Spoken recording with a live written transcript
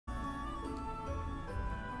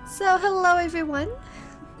So hello everyone,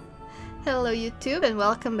 hello YouTube, and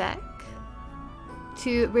welcome back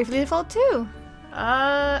to Bravely Default 2.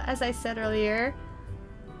 As I said earlier,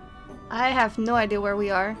 I have no idea where we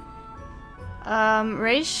are.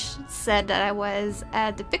 Raish said that I was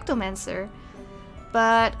at the Pictomancer,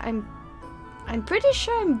 but I'm pretty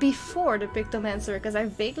sure I'm before the Pictomancer because I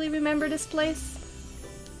vaguely remember this place.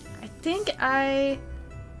 I think I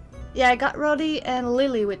got Roddy and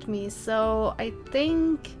Lily with me, so I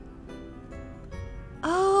think...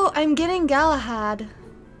 Oh, I'm getting Galahad.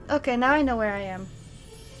 Okay, now I know where I am.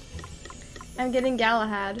 I'm getting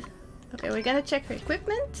Galahad. Okay, we're gonna check her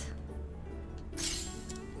equipment.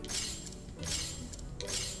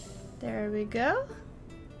 There we go.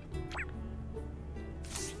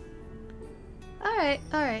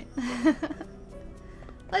 Alright.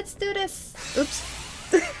 Let's do this. Oops.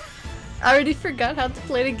 I already forgot how to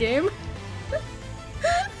play the game.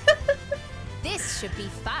 This should be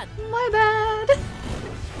fun. My bad.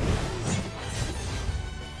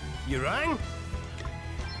 You rang?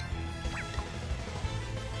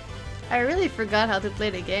 I really forgot how to play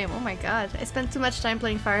the game. Oh my god. I spent too much time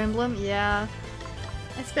playing Fire Emblem. Yeah.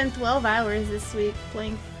 I spent 12 hours this week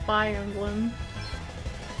playing Fire Emblem.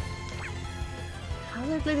 How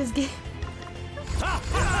do I play this game?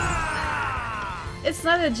 It's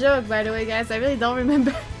not a joke, by the way, guys. I really don't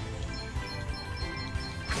remember.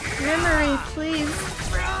 Memory, please.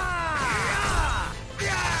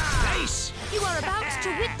 Nice. You are about to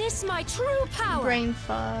witness my true power. Brain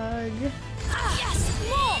fog. Yes,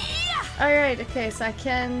 more. Alright, okay, so I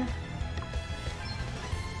can...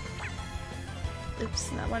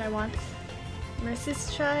 Oops, not what I want. Mercy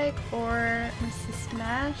Strike or Mercy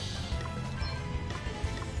Smash?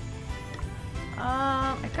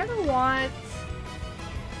 I kind of want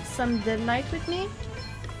some Dead Knight with me.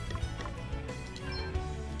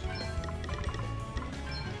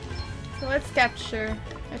 So let's capture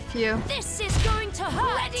a few. This is going to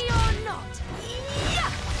hurt. Ready or not?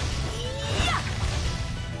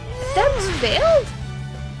 That failed?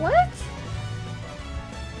 What?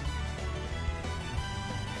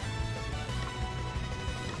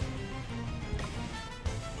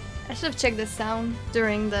 I should have checked the sound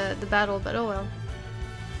during the battle, but oh well.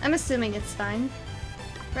 I'm assuming it's fine.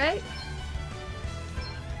 Right?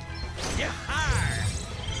 Yeah.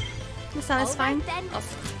 The sound is fine? Then.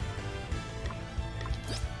 Awesome.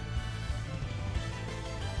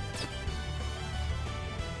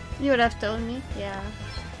 You would have told me? Yeah.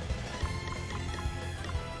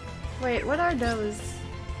 Wait, what are those?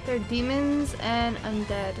 They're demons and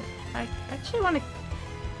undead. I actually want to...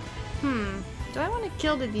 Do I want to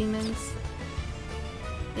kill the demons?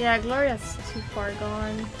 Yeah, Gloria's too far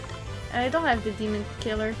gone. And I don't have the demon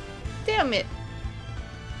killer. Damn it!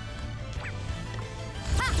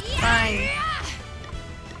 Fine.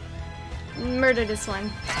 Murder this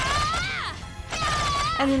one.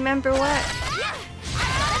 And remember what?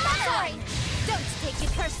 Sorry. Don't take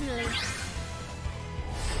it personally.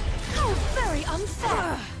 How very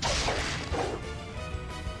unfair.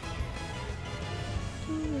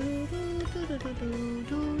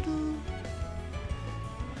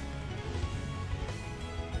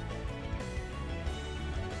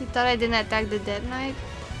 You thought I didn't attack the Dead Knight?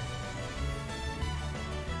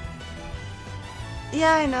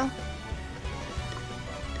 Yeah, I know.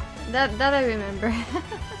 That I remember.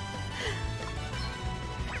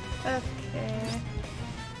 Okay.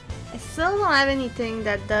 I still don't have anything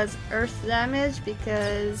that does earth damage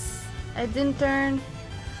because I didn't turn...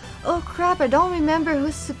 Oh crap, I don't remember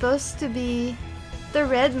who's supposed to be the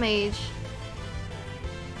red mage.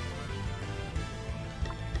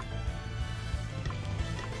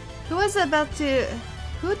 Who was about to...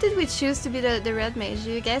 Who did we choose to be the red mage?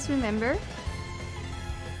 Do you guys remember?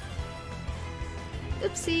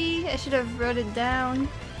 Oopsie, I should have wrote it down.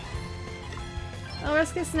 Oh,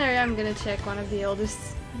 worst case scenario, I'm gonna check one of the older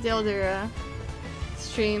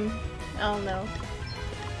stream. I don't know.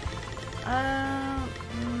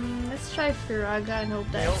 Let's try Firaga and hope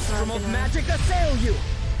that it's not gonna... magic assail you.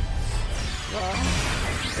 Well,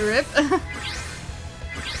 rip.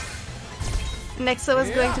 Next one was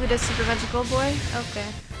going to be the super magical boy. Okay.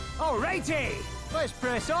 Alrighty, let's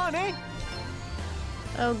press on, eh?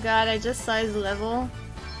 Oh god, I just saw his level.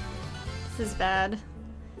 This is bad.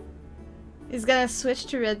 He's gonna switch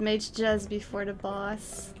to red mage just before the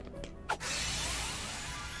boss.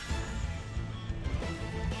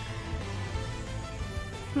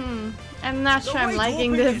 I'm not sure I'm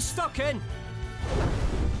liking this. Stuck in.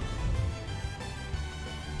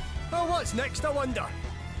 Oh, what's next? I wonder.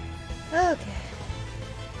 Okay.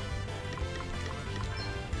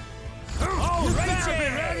 Alrighty,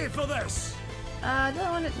 be ready for this. Do I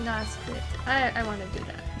want to? No, split. I want to do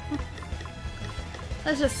that.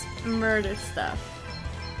 Let's just murder stuff.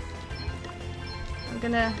 I'm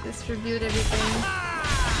gonna distribute everything.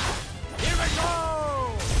 Here we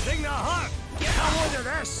go! Bring the heart! Get a load of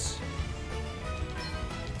this!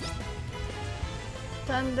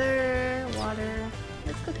 Thunder, water.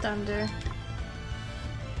 Let's go thunder.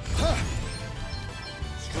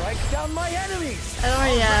 Strike down my enemies! I don't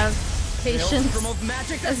really have patience, Promote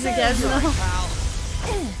magic as you guys know. pal.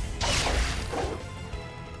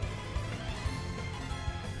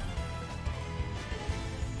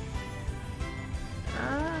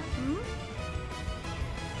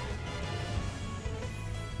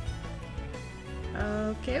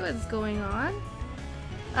 Okay, what's going on?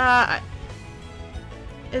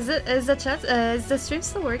 Is the chat, is the stream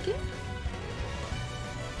still working?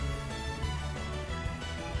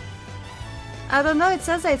 I don't know, it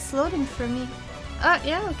says that it's loading for me.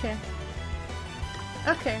 Yeah, okay.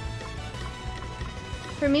 Okay.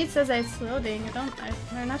 For me it says that it's loading,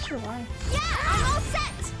 I'm not sure why. Yeah, I'm all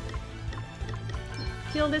set.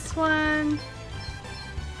 Kill this one.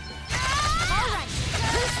 Alright,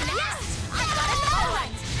 who's next? I got it.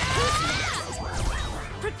 Alright, who's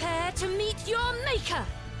next? Prepare to meet your maker.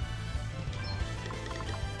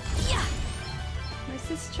 Yeah.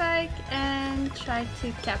 Mercy strike and try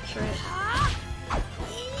to capture it.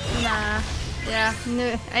 Nah. Yeah,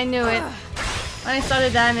 I knew it. When I saw the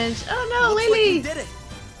damage. Oh no, Looks like Lily! you did it.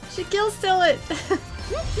 She kill still it!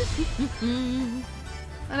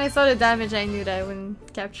 When I saw the damage, I knew that I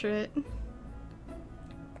wouldn't capture it.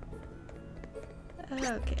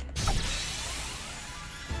 Okay.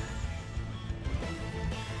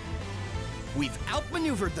 We've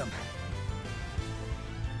outmaneuvered them.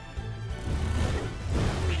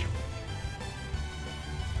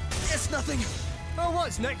 It's nothing. Oh,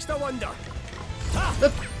 what's next, I wonder?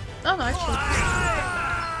 Look. Oh no, actually.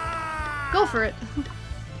 Go for it.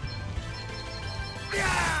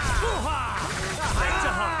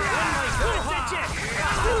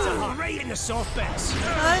 Right in the soft bits.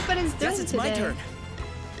 But it's doing It's today. my turn.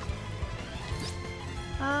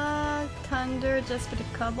 Thunder just for the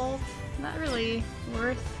cobalt. Not really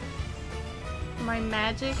worth my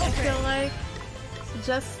magic, I feel like. So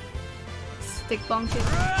just stick bonk it.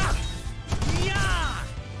 Yeah.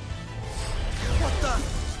 What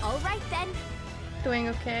the? Alright then. Doing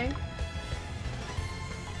okay.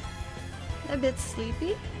 A bit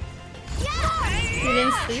sleepy. Yeah. You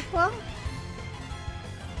didn't sleep well?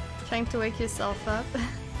 Trying to wake yourself up.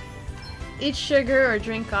 Eat sugar or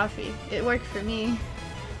drink coffee. It worked for me.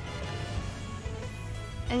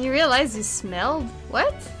 And you realize you smelled?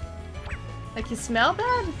 What? Like you smell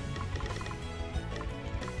bad?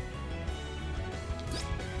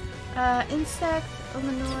 Insect,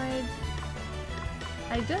 humanoid.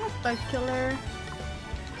 I do have bug killer.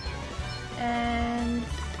 And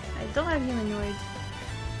I don't have humanoid.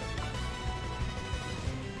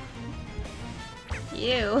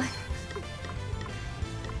 Ew.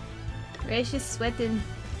 Raish is sweating.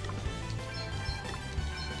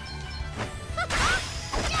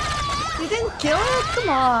 You didn't kill it? Come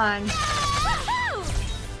on.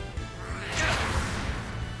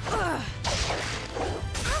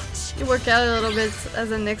 You work out a little bit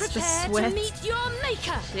as an extra Prepare sweat. to meet your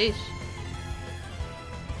maker. Sheesh.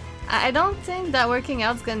 I don't think that working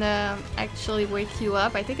out's gonna actually wake you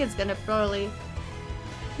up. I think it's gonna probably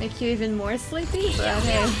make you even more sleepy, but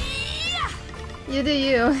hey. You do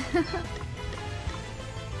you.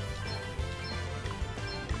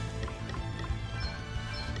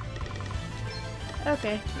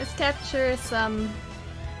 Okay, let's capture some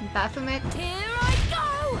Baphomet. Here I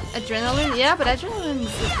go. Adrenaline? Yeah, but adrenaline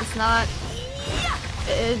is not...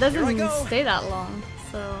 It doesn't go. stay that long.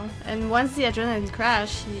 So, and once the adrenaline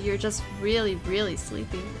crash, you're just really, really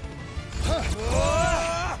sleepy. On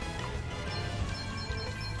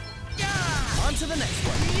to the next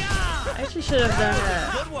one. I actually should have done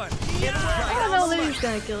that. Good one. I don't know, Lily's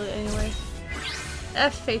gonna kill it anyway. I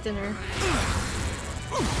have faith in her.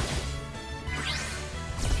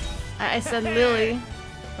 I said Lily,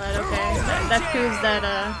 but okay, that proves that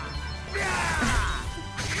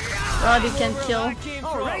Roddy can kill.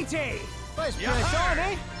 Alrighty. Let's press on,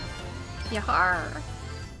 eh? Yahar!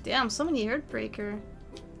 Damn, so many Earthbreaker.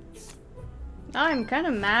 Now I'm kind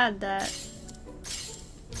of mad that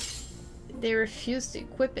they refuse to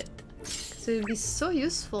equip it, because it would be so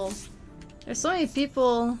useful. There's so many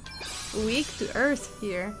people weak to Earth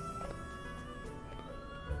here.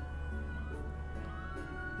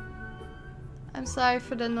 I'm sorry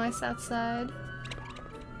for the noise outside.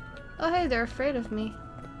 Oh hey, they're afraid of me.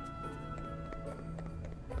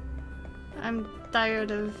 I'm tired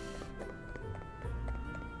of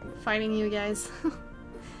fighting you guys.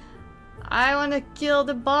 I want to kill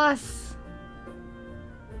the boss.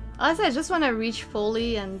 Honestly, I just want to reach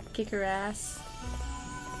Foley and kick her ass.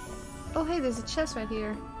 Oh hey, there's a chest right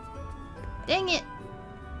here. Dang it!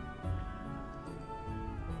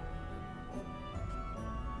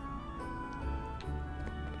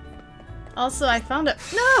 Also, I found a—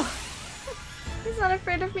 No! He's not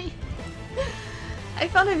afraid of me. I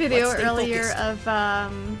found a video earlier of,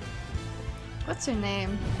 what's her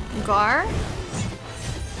name? Gar?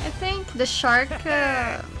 I think? The shark,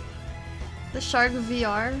 the shark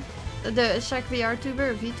VR? The shark VR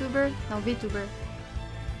tuber? VTuber? No, VTuber.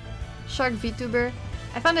 Shark VTuber.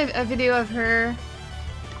 I found a video of her,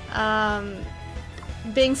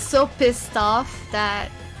 being so pissed off that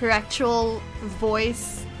her actual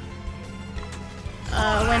voice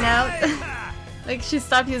went out. Like, she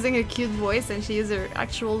stopped using her cute voice and she used her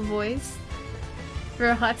actual voice for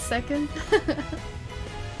a hot second.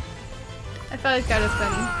 I found it kind of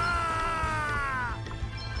funny.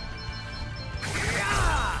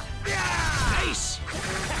 Nice.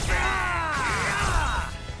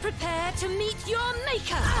 Prepare to meet your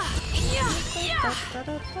maker.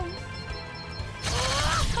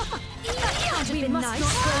 We must not go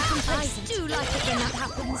complacent. I do like it when that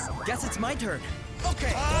happens. Guess it's my turn.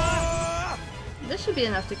 Okay. This should be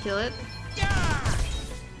enough to kill it.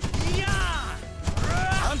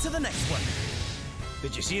 On to the next one.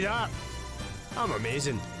 Did you see that? I'm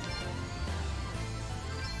amazing.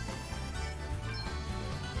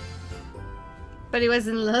 But he was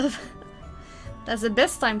in love. That's the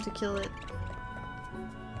best time to kill it.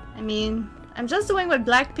 I mean, I'm just doing what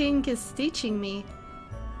Blackpink is teaching me.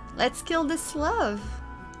 Let's kill this love.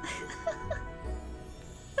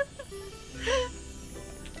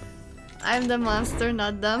 I'm the monster,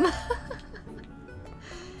 not them.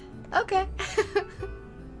 Okay.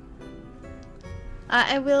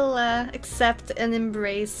 I will accept and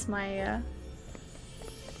embrace my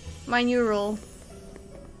my new role.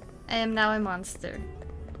 I am now a monster.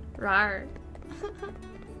 Rawr.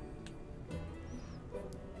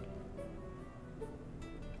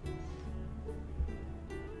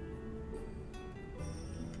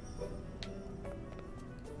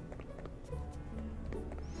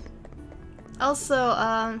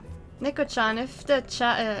 Also, Nico-chan, if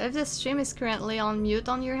the stream is currently on mute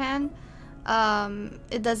on your hand,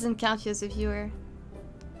 it doesn't count you as a viewer.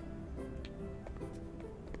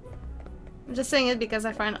 I'm just saying it because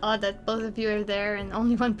I find odd that both of you are there and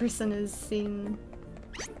only one person is seen.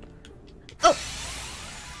 Oh!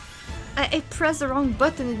 I pressed the wrong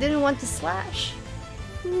button, it didn't want to slash.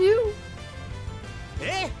 No!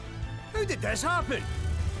 Eh? How did this happen?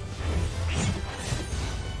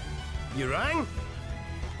 You rang?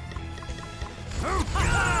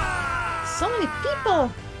 So many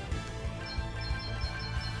people!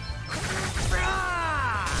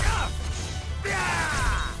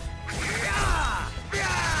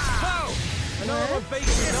 Another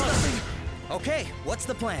basic done. Okay, what's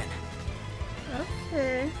the plan?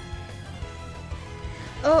 Okay.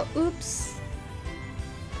 Oh, oops.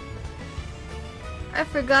 I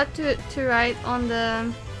forgot to write on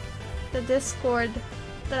the Discord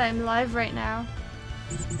that I'm live right now.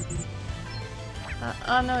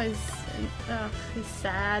 Oh no, he's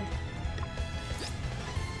sad.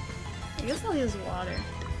 I guess I'll use water.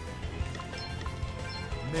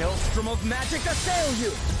 Maelstrom of magic assail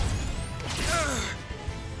you!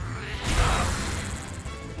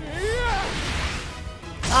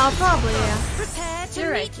 Oh, probably, yeah. Prepare to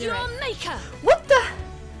You're meet right, you're your right. maker. What the?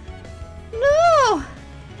 No!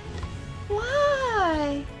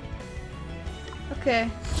 Why? Okay.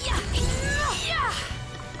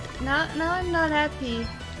 Now I'm not happy.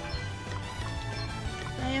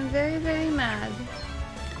 I am very, very mad.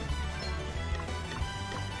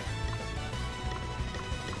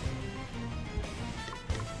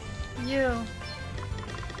 You.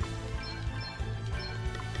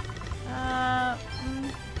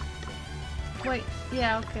 Wait,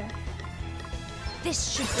 yeah, okay.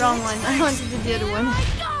 This should Wrong one. I wanted to do the other one.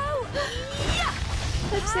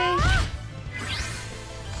 Oopsie.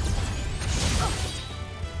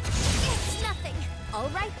 It's nothing. All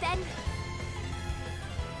right then.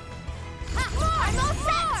 I'm all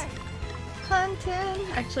set. Content.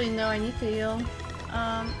 Actually, no. I need to heal.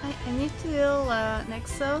 I need to heal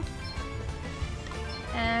Nexo.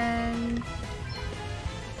 And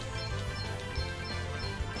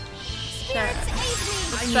sure.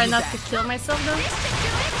 Let's try not to kill myself though.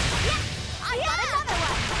 I got another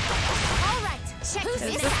one. All right. Check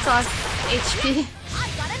This just costs HP. I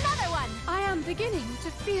got another one. I am beginning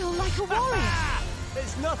to feel like a warrior.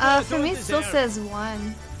 It's nothing I For don't me it still deserve. says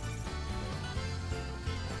 1.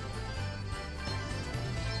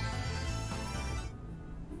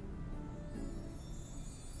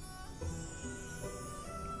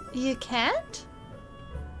 You can't?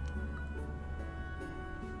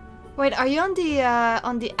 Wait, are you on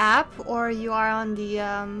the app or you are on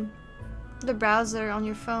the browser on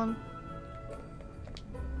your phone?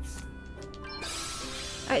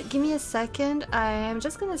 Alright, give me a second. I am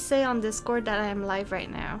just gonna say on Discord that I am live right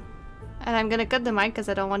now. And I'm gonna cut the mic because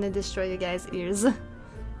I don't want to destroy you guys' ears.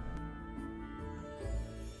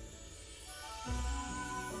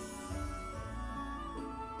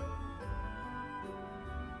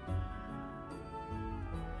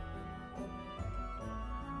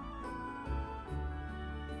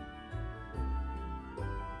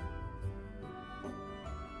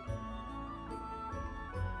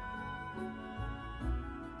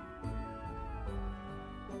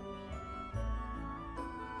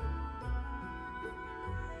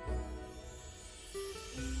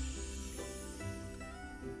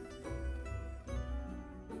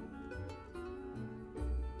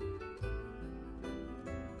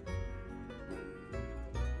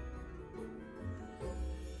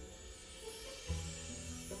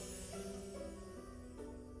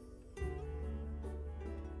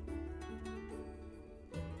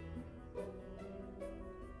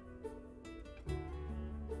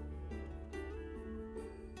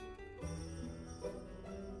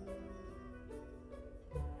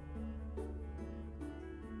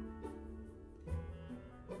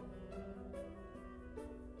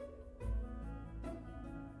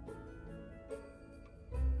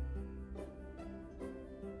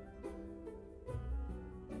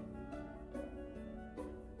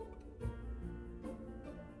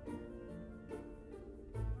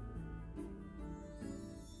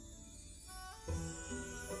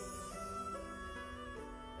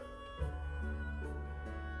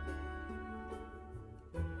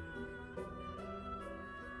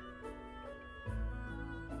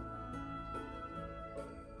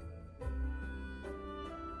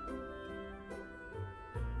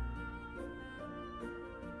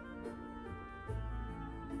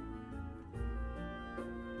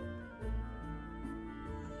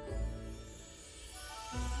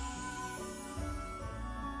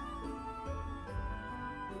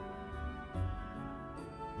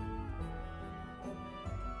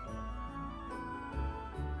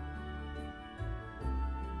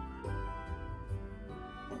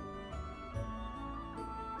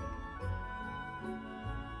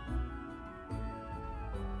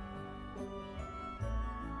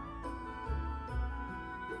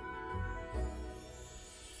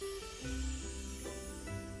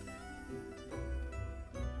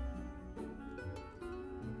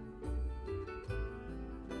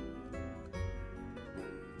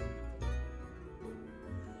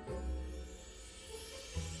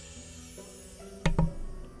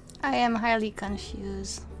 I am highly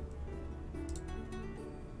confused.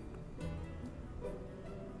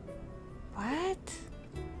 What?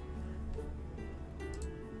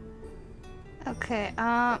 Okay,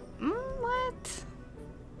 what?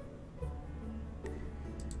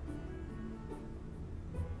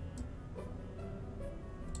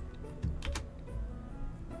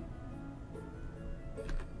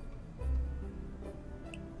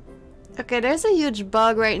 Okay, there's a huge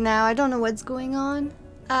bug right now. I don't know what's going on.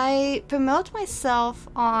 I promote myself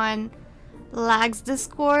on Lag's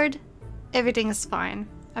Discord, everything is fine.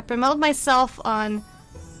 I promote myself on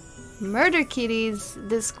Murder Kitty's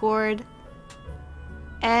Discord,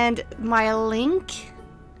 and my link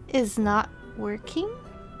is not working.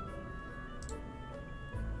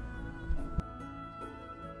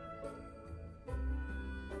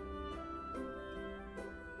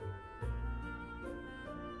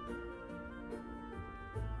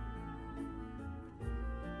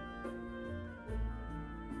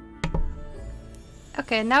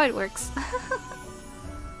 Okay, now it works.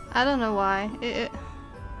 I don't know why.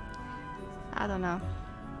 I don't know.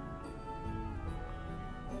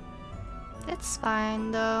 It's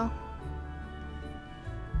fine though.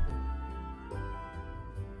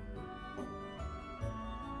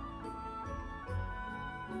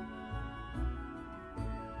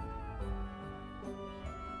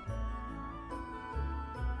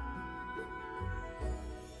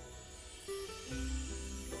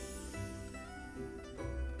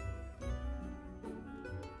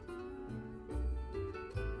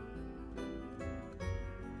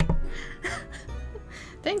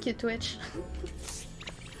 Thank you, Twitch.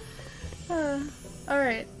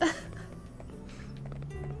 Alright.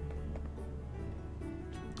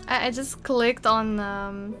 I just clicked on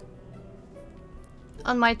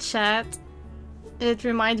my chat. It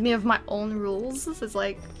reminded me of my own rules. It's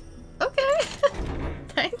like, okay,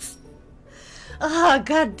 thanks. Ah,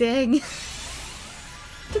 god dang.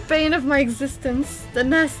 The bane of my existence. The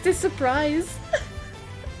nasty surprise.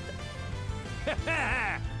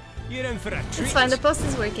 You're in for a treat. It's fine, the post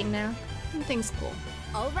is working now. Everything's cool.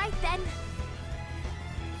 All right then.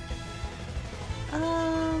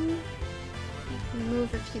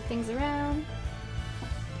 Move a few things around.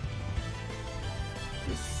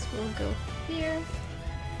 This will go here.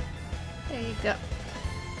 There you go.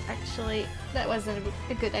 Actually, that wasn't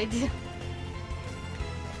a good idea.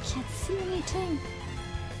 Can't see anything.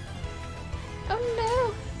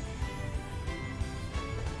 Oh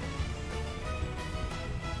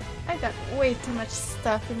no! I got way too much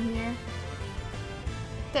stuff in here.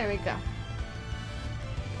 There we go.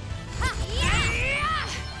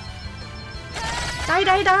 Die,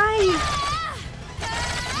 die, die!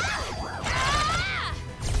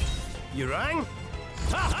 You rang?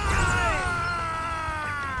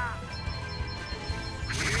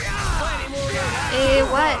 Hey,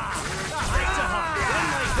 what?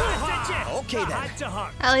 Okay then.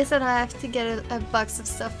 At least I don't have to get a box of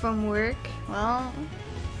stuff from work. Well,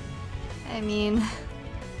 I mean,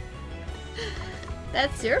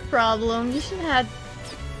 that's your problem. You shouldn't have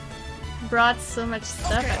brought so much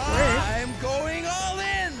stuff at work. I'm going all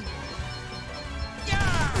in.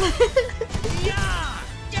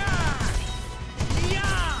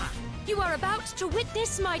 You are about to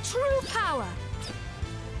witness my true power.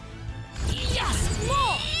 Yes,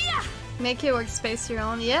 more. Make your workspace your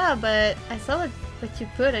own. Yeah, but I saw what you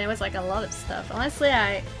put and it was like a lot of stuff. Honestly,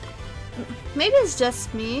 maybe it's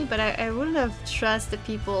just me, but I wouldn't have trusted the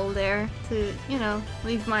people there to, you know,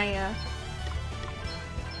 leave my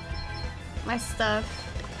my stuff.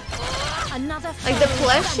 Another Like the foe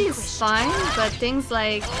plushie is vanquished. fine, but things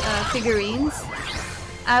like figurines,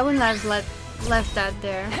 I wouldn't have left that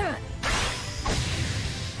there.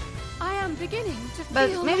 I am beginning to But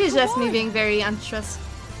feel maybe it's like a just me warrior. being very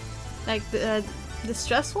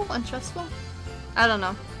distrustful? Untrustful? I don't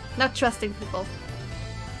know. Not trusting people.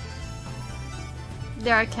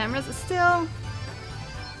 There are cameras still.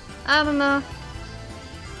 I don't know.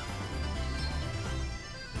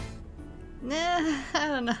 Nah, I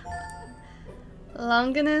don't know.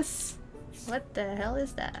 Longinus? What the hell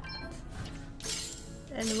is that?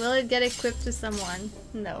 And will it get equipped to someone?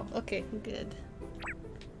 No. Okay, good.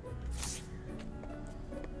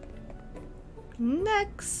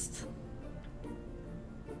 Next.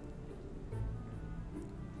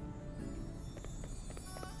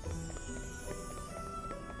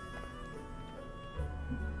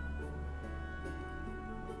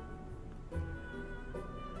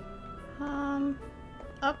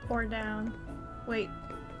 Up or down? Wait.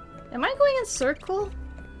 Am I going in circle?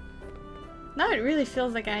 Now it really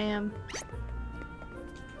feels like I am.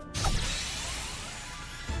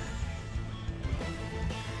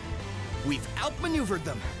 We've outmaneuvered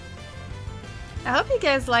them. I hope you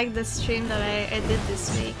guys like the stream that I did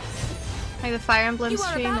this week. Like the Fire Emblem You are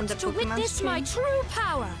stream and about the to Pokemon witness stream. my true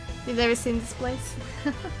power. You've never seen this place?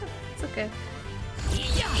 It's okay.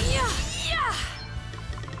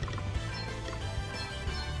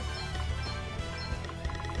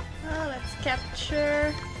 Oh, let's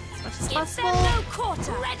capture as much as Give possible. them no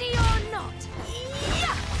quarter. Ready or not.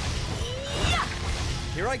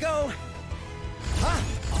 Here I go. Huh?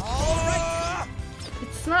 All right.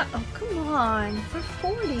 It's not. Oh, come on. For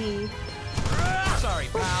 40. Sorry,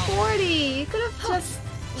 For pal. 40. You could have just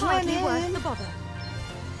went Hardly worth in. the bother.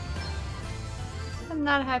 I'm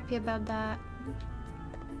not happy about that.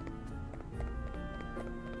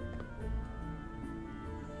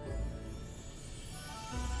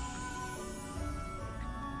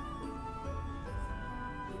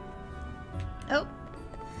 Oh,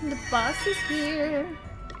 the boss is here.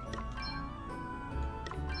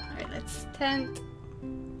 Alright, let's tent.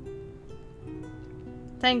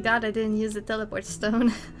 Thank God I didn't use the teleport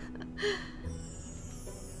stone.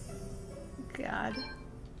 God.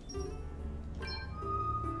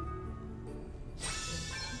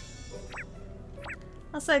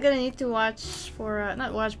 Also, I'm gonna need to watch for,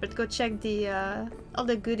 not watch, but go check the, all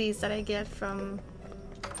the goodies that I get from...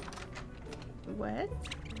 What?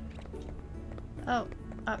 Oh,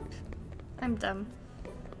 up. I'm dumb.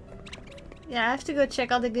 Yeah, I have to go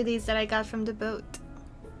check all the goodies that I got from the boat.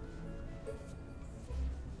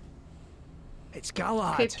 It's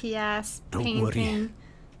Galahad. Creepy ass Don't painting. worry.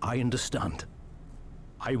 I understand.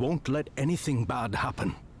 I won't let anything bad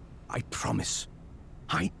happen. I promise.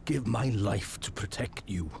 I give my life to protect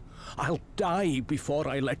you. I'll die before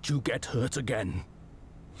I let you get hurt again.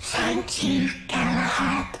 Thank you,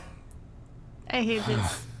 Galahad. I hate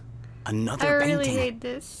this. Another I really painting. hate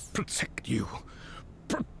this. Protect you.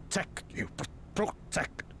 Protect you.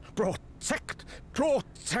 Protect. Protect.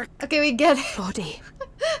 Protect. Okay, we get it. Body.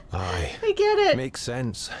 Aye. I get it. Makes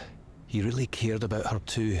sense. He really cared about her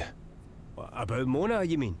too. What, about Mona,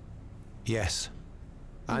 you mean? Yes.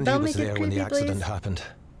 And Don't he was make it there when the creepy, accident please. happened.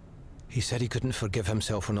 He said he couldn't forgive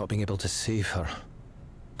himself for not being able to save her.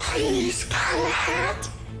 Please, Galahad.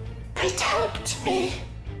 Protect me.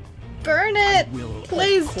 Burn it! Will,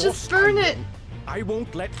 Please, of just course burn I it! will. I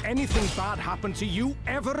won't let anything bad happen to you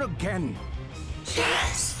ever again.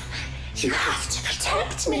 Yes. You have to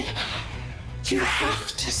protect me. You have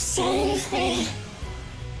to save me.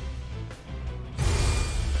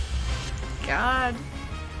 God.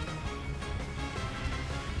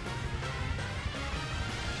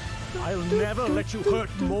 I'll never let you hurt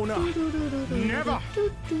Mona. Never.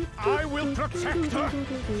 I will protect her.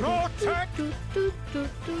 Protect.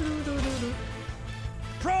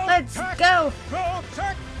 Let's go!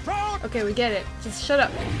 Protect. Okay, we get it. Just shut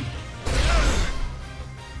up.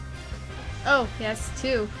 Oh, yes,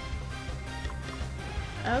 2.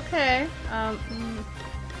 Okay.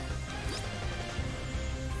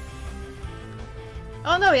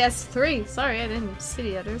 Oh no, he has 3. Sorry, I didn't see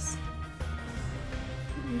the others.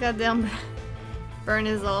 Goddamn. Burn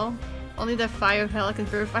is all. Only the fire of hell can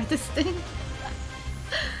purify this thing.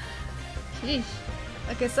 Sheesh.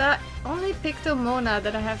 Okay, so I only picked a Mona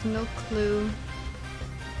that I have no clue.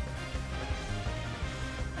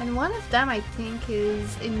 And one of them I think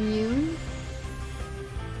is immune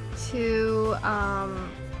to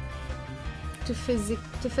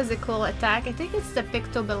physical attack. I think it's the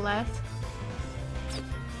Pictobeleth.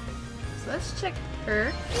 So let's check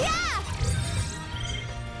her.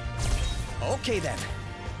 Okay then.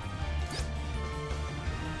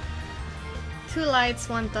 2 lights,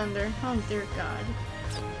 1 thunder. Oh dear God.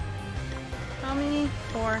 How many?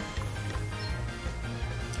 4.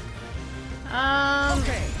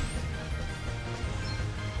 Okay.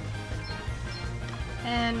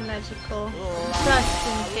 And magical. Just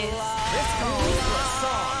in case.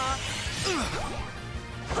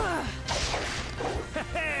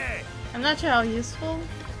 I'm not sure how useful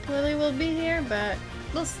Lily will be here, but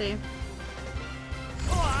we'll see.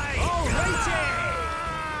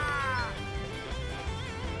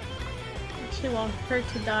 Actually want her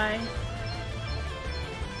to die.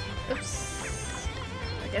 Oops.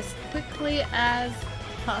 I guess quickly as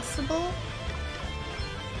possible.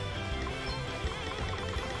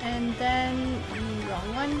 And then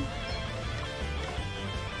wrong one.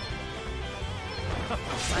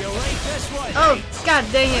 You like this one? Oh, god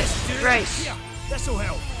dang it. Right. Here, this'll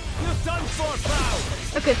help. You're done for, pal.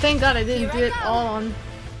 Okay, thank god I didn't do it all on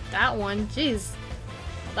that one. Jeez.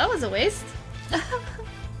 Well, that was a waste.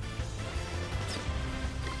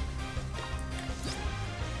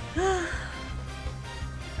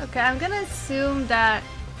 Okay, I'm gonna assume that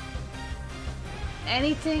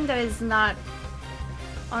anything that is not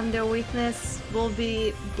on their weakness will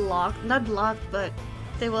be blocked. Not blocked, but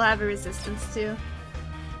they will have a resistance to.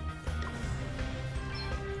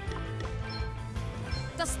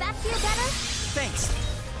 Does that feel better? Thanks.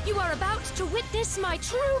 You are about to witness my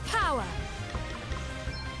true power.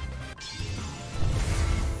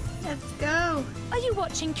 Let's go! Are you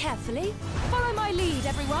watching carefully? Follow my lead,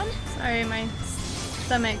 everyone. Sorry, my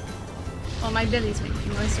stomach. Well, my belly's making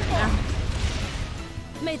noise right now.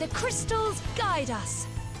 May the crystals guide us.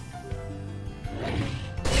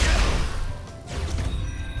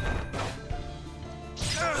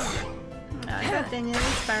 That thing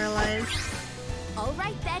is paralyzed. All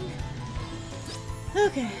right then.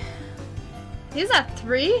 Okay. He's at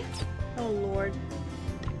 3? Oh lord.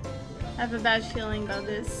 I have a bad feeling about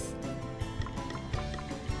this.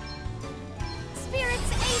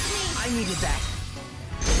 Spirits aid me. I needed that.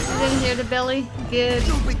 You didn't hear the belly? Good.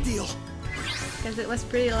 No big deal. Because it was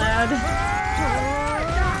pretty loud.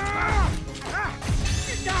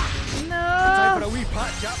 Time for No! a wee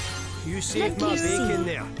patch up. You saved my bacon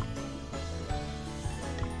there.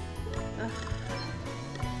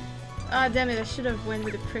 Ah, damn it, I should have went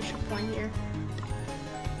with a pressure point here.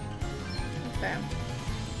 Okay.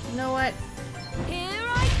 You know what? Here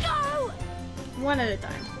I go. One at a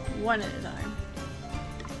time. One at a time.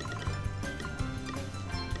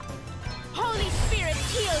 Holy Spirit,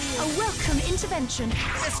 heal you. A welcome intervention.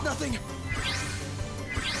 It's nothing.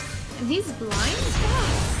 And he's blind?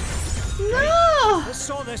 No! Let's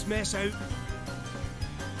sort this mess out.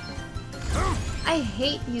 I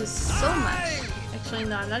hate you so much. Actually,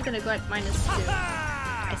 no, I'm not gonna go at -2.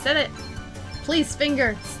 I said it. Please,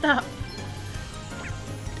 finger, stop.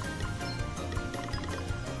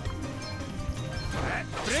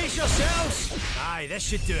 Brace yourselves. Aye, this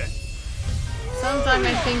should do it. Sometimes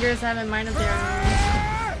my fingers have a mind of their own.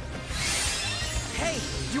 Hey,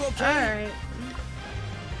 you okay?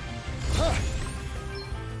 Alright.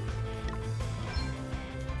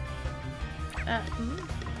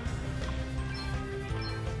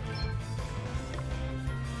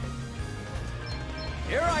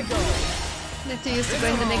 Here I go. They're too used to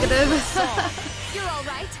going the negative. You're all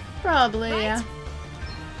right. Probably, yeah.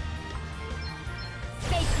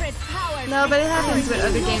 Sacred power. No, but it happens with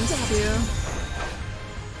other games too.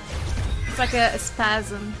 It's like a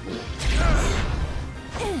spasm.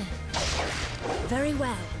 Very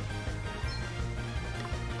well.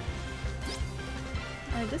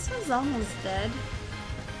 Alright, this one's almost dead.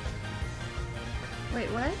 Wait,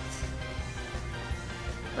 what?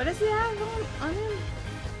 What does he have on him?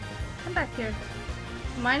 Come back here.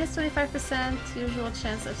 Minus 25% usual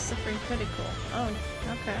chance of suffering critical. Oh,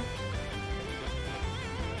 okay.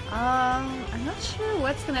 I'm not sure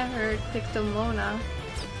what's gonna hurt Pictomona.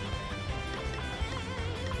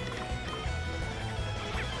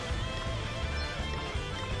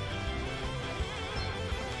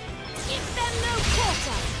 Give them no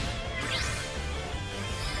quarter.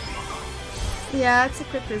 Yeah, it's a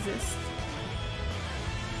crit resist.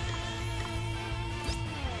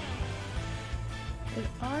 It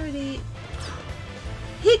already...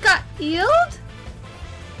 He got healed?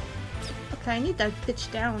 Okay, I need that bitch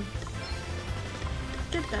down.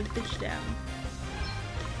 Get that bitch down.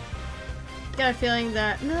 Got a feeling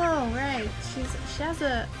that... No, right. She has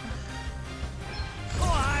a...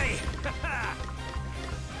 Why?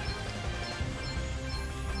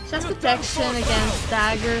 She has protection against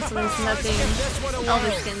daggers, so there's nothing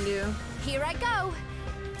Elvis can do. Here I go.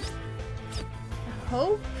 I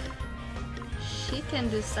hope she can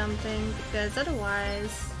do something, because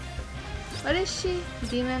otherwise... What is she?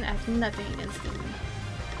 Demon? I have nothing against demon.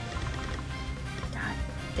 God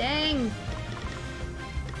dang!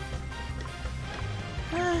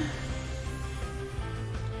 I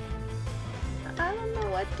don't know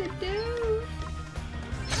what to do.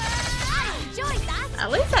 I enjoyed that. At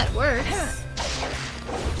least that works.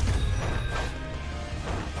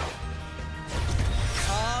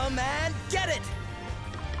 Come and get it.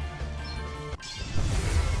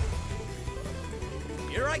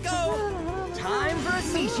 Here I go. Time for a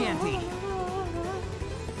sea shanty.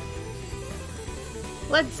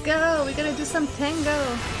 Let's go! We're gonna do some tango!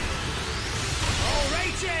 All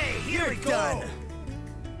right, Jay. Here we go.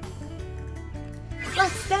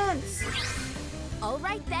 Let's dance! All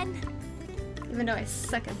right then. Even though I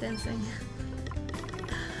suck at dancing.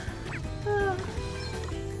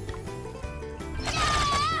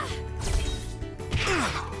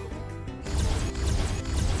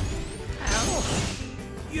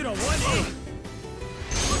 You don't want it.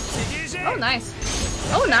 Oh, nice!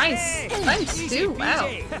 Oh, nice! Times 2, wow!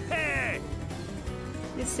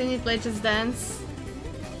 You still need to play Just Dance.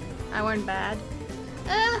 I weren't bad.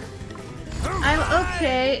 I'm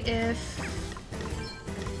okay if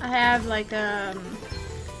I have like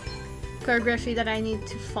choreography that I need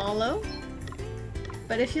to follow.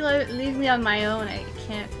 But if you leave me on my own, I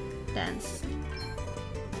can't dance.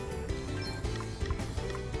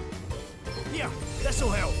 Yeah, this'll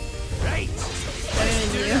help. Right. Better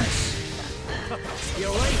than you. You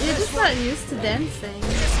like You're this just one? not used to dancing.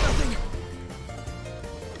 It's nothing.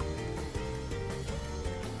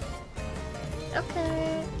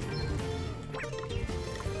 Okay.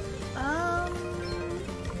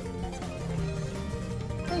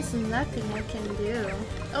 There's nothing I can do.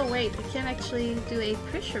 Oh wait, I can actually do a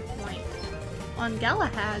pressure point on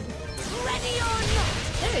Galahad. Ready or not.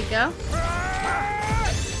 There we go.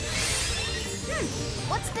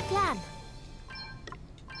 What's the plan?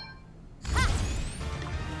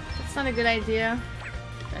 That's not a good idea.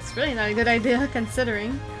 That's really not a good idea,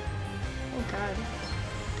 considering. Oh god.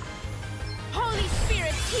 Holy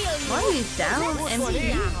Spirit, heal you. Why are you down,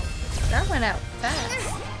 MP? That went out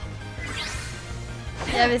fast.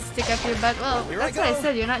 You have a stick up your butt. Well, that's what I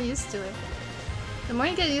said, you're not used to it. The more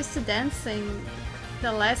you get used to dancing,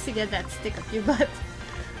 the less you get that stick up your butt.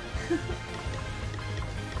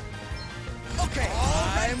 Okay,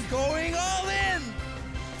 I'm going all in.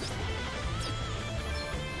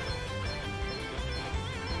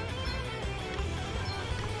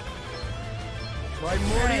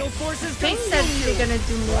 Primordial forces I think that they're gonna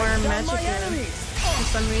do more magic for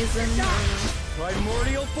some reason. I don't know.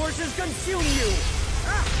 Primordial forces consume you.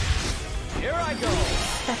 Here I go.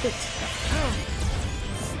 Step it.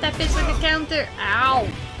 Step it with the counter. Ow!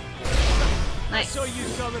 Nice. So you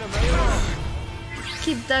summon a melee.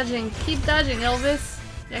 Keep dodging, Elvis.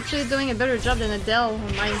 You're actually doing a better job than Adele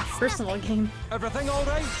on my personal game. Everything all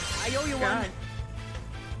right? I owe you God. one.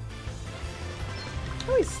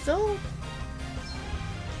 Oh, he's still...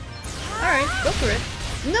 Alright, go for it.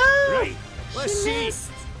 No! Right. Let's She see. missed.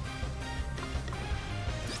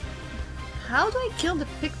 How do I kill the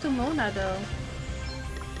Pictomona though?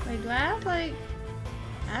 Wait, do I have like...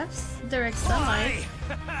 I have direct sunlight.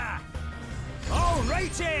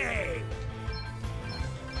 Alrighty!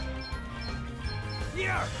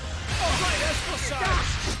 Here! Right, that's for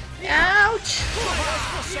size! Ouch!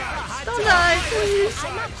 Don't die, please!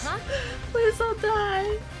 I'm up, huh? Please don't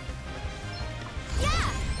die! Yeah!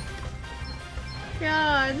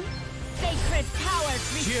 God. Sacred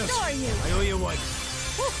powers Cheers! restore you! I owe you one.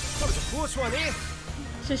 That was a close one, eh?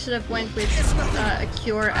 She should have went with a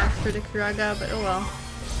cure after the Kuraga, but oh well.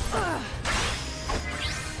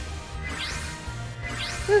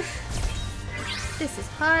 This is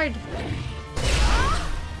hard.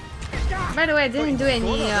 By the way, I didn't do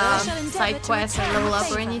any side quests or level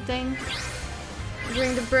up or anything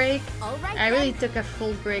during the break. Alright, I really took a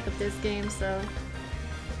full break of this game, so...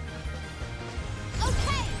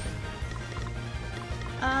 Okay!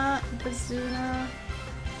 Bazuna...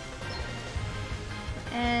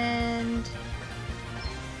 and...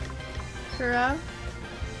 Kura.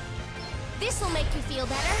 This'll make you feel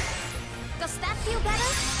better. Does that feel better?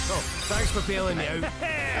 Oh, thanks for bailing me out.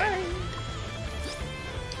 Sorry.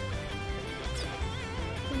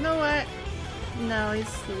 You know what? No, he's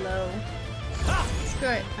slow. Screw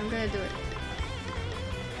it, I'm gonna do it.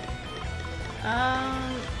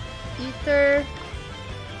 Ether.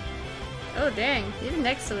 Oh dang, even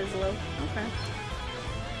Nexo is low. Okay.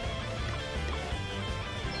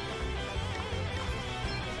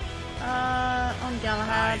 On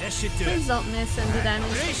Galahad. This should do Please it. don't miss and do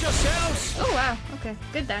damage. Brace yourselves! Oh wow, okay.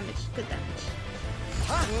 Good damage, good damage.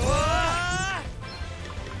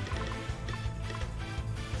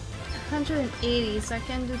 180, so I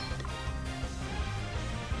can do...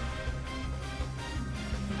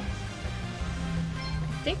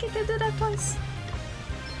 I think I can do that twice.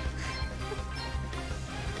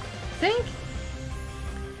 Think?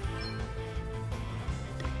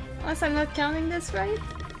 Unless I'm not counting this right.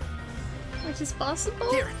 Which is possible.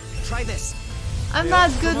 Here, try this. I'm not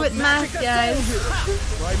good with math, guys.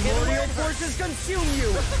 Primordial forces consume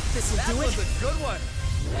you! This'll do it. That was a good one.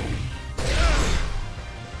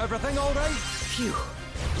 Everything all right? Phew.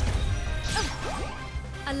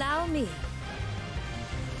 Allow me.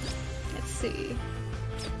 Let's see.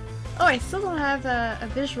 Oh, I still don't have a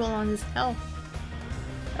visual on his health.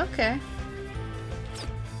 Okay.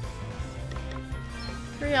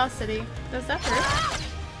 Curiosity. Does that hurt?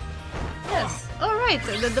 Yes. Oh right,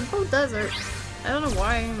 the bow does hurt. I don't know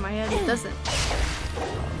why in my head it doesn't.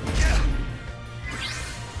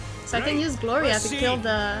 So I can use Gloria to kill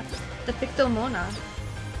the Pictomona.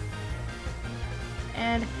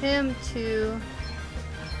 And him to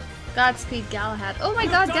Godspeed Galahad. Oh my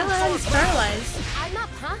god, Galahad is paralyzed. I'm up,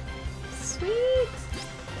 huh? Sweet.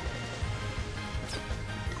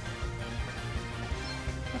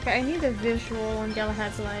 Okay, I need a visual on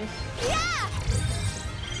Galahad's life. Yeah!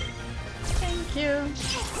 Thank you.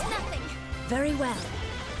 It's nothing. Very well.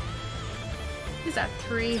 He's at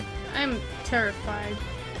 3. I'm terrified.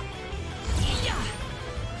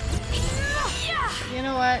 You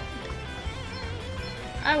know what?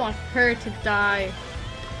 I want her to die.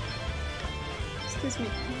 Excuse me.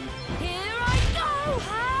 Here I go!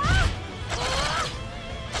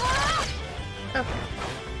 Okay.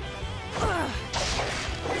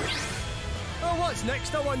 Oh, what's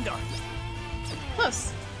next, I wonder?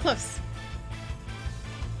 Close. Close.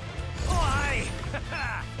 Oh, aye!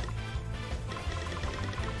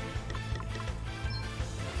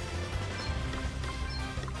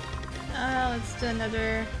 Let's do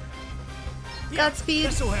another Godspeed.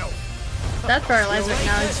 This'll help. That paralyzer right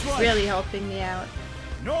now This is one. really helping me out.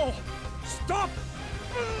 No! Stop!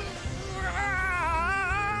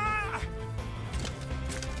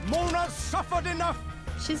 Mona's suffered enough!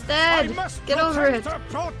 She's I dead. must Get over it.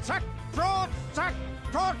 protect her.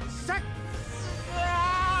 Protect!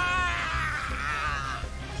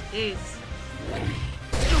 Jeez.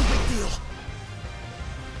 No big deal.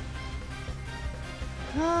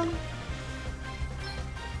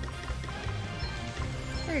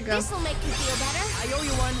 There you go. This'll make you feel better. I owe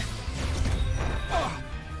you one.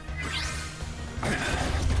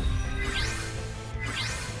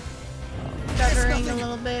 Covering a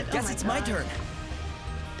little bit. Guess oh my it's God. my turn.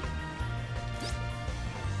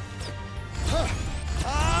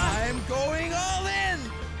 I'm going all in!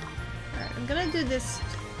 Alright, I'm gonna do this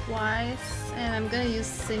twice, and I'm gonna use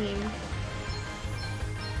singing.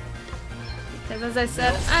 Because as I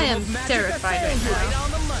said, I am terrified right now. Right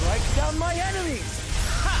on the money. Strike down my enemies!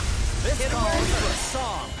 Ha! This calls for a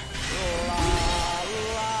song.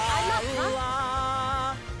 I'm up, huh?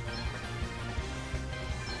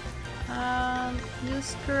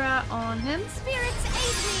 Use Kura on him. Spirits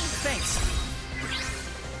aid me. Thanks.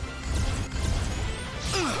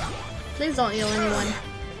 Please don't heal anyone.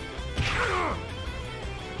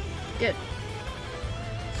 Good.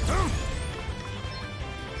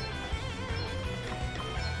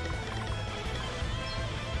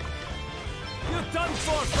 You're done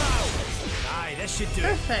for, pal! Aye, this should do it.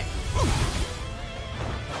 Perfect.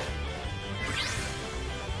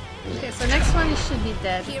 Okay, so next one you should be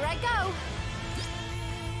dead. Here I go.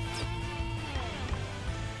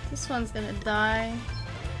 This one's gonna die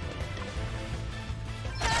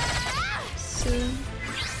soon.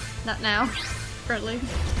 Not now. Currently.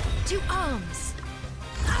 To arms.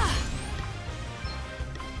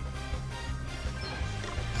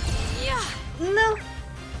 Yeah. No.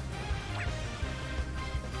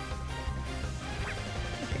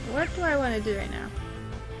 Okay, what do I want to do right now?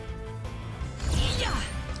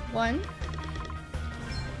 One.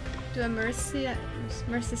 Do a mercy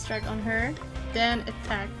strike on her, then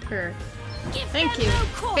attack her. Give Thank them you. no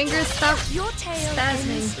quarter. Fingers stop Your tail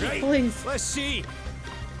spasming, Right, please. let's see.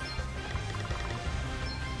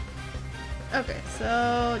 Okay,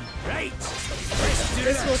 so Right, let's do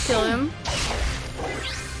this will kill him.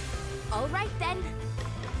 All right then.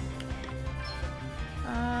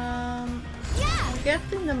 I'll get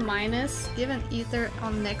in the minus, give an ether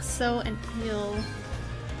on Nexo, and heal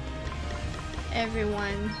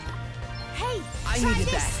everyone. Hey, I try needed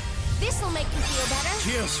this. that. This'll make you feel better.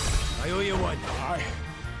 Cheers. I owe you one.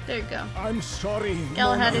 There you go. I'm sorry.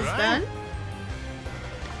 Galahad is right? done.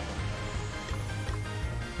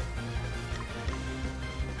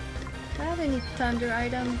 Do I have any thunder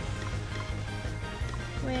item?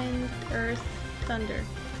 Wind, earth, thunder.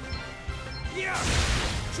 Yeah.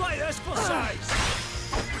 Try this for size.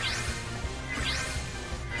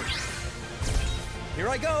 Here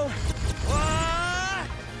I go.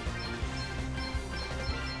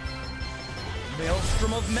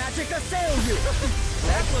 Maelstrom of magic assail you.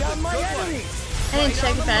 That's down my enemies. I didn't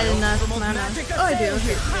check if I had enough mana. Oh, I do.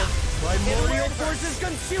 Primordial forces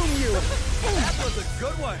consume you. That was a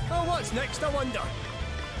good one. Oh, what's next? I wonder.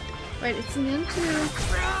 Wait, it's immune to...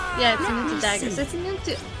 Yeah, it's immune to daggers. It's immune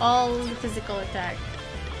to all physical attack.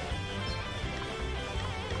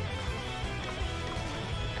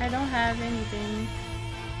 I don't have anything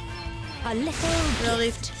A little really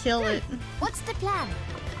gift. to kill it What's the plan?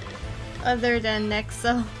 other than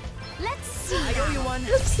Nexo. Let's see. I owe you one.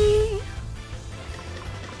 Oopsie!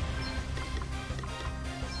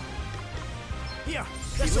 Here,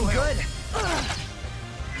 this'll good.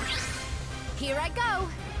 Here I go.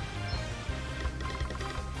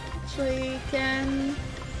 Actually, can...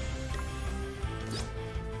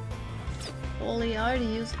 Holy, I already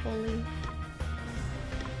used Holy.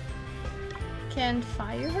 Can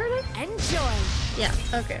fire hurt it? Enjoy. Yeah,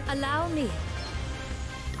 okay. Allow me.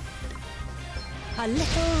 A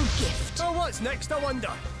little gift. Oh, what's next? I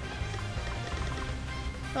wonder.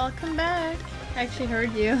 Welcome back. I actually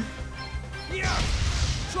heard you. Yeah.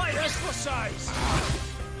 Try this for size.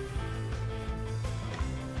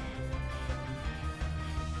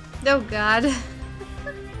 Oh god.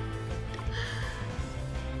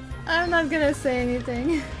 I'm not gonna say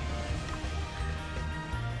anything.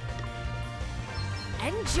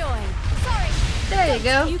 Enjoy. Sorry. There you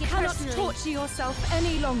go. You cannot torture yourself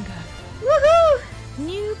any longer. Woohoo!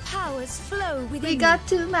 New powers flow within We got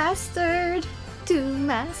two mastered. Two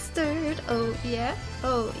mastered. Oh yeah.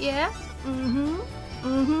 Oh yeah. Mm-hmm.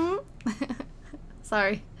 Mm-hmm.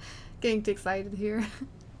 Sorry. Getting too excited here.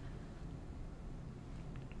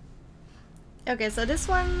 Okay, so this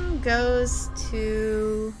one goes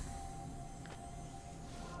to...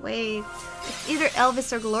 Wait. It's either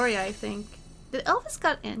Elvis or Gloria, I think. Did Elvis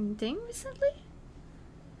got anything recently?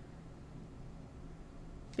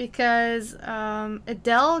 Because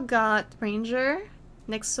Adele got Ranger,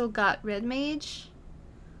 Nexo got Red Mage.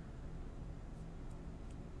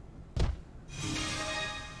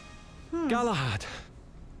 Galahad!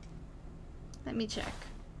 Let me check.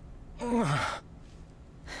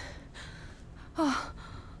 Oh,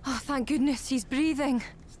 thank goodness he's breathing.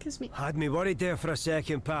 Excuse me. Had me worried there for a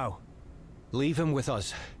second, pal. Leave him with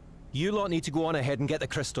us. You lot need to go on ahead and get the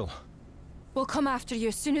crystal. We'll come after you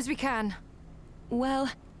as soon as we can. Well,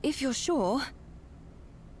 if you're sure.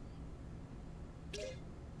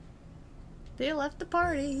 They left the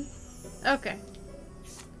party. Okay.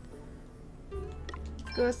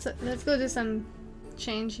 Let's go do some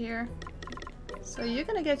change here. So you're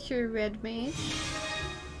gonna get your Red Mage.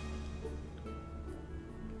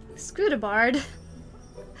 Screw the Bard.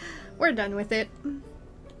 We're done with it.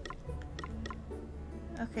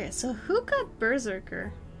 Okay, so who got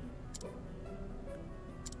Berserker?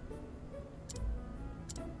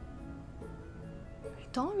 I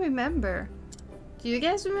don't remember. Do you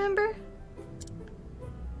guys remember?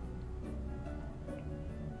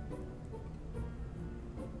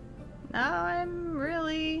 Now I'm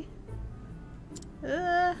really...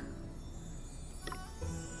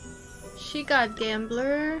 She got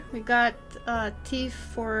Gambler. We got Thief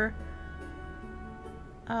for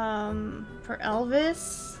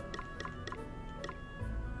Elvis.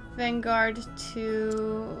 Vanguard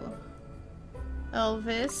to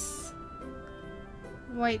Elvis.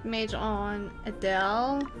 White Mage on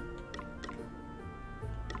Adele.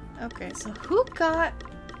 Okay, so who got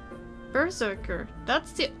Berserker?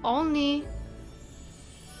 That's the only...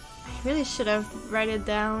 I really should have write it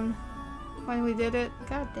down when we did it.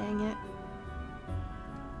 God dang it.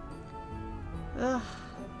 Ugh.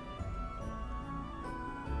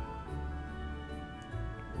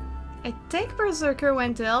 I think Berserker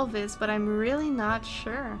went to Elvis, but I'm really not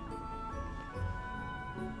sure.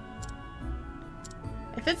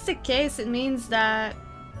 If it's the case, it means that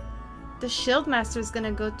the Shieldmaster is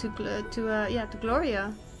gonna go to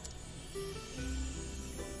Gloria.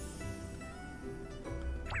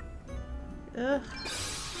 Ugh.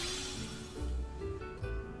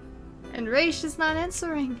 And Raish is not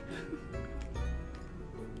answering.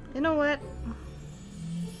 You know what?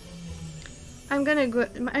 I'm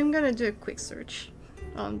gonna do a quick search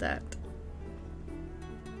on that.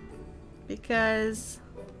 Because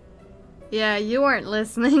yeah, you weren't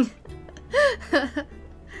listening.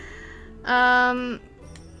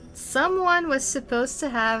 Someone was supposed to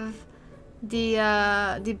have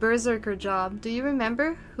the Berserker job. Do you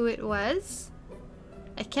remember who it was?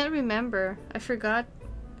 I can't remember. I forgot.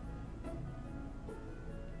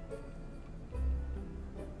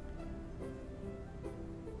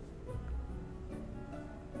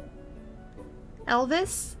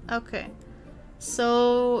 Elvis? Okay.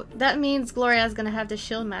 So that means Gloria's gonna have the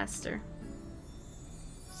Shieldmaster.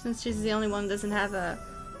 Since she's the only one who doesn't have a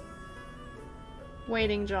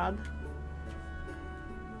waiting job.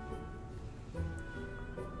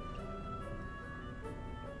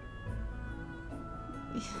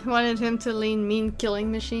 Wanted him to lean mean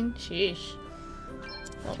killing machine? Sheesh.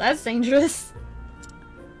 Well, that's dangerous.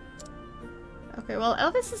 Okay, well,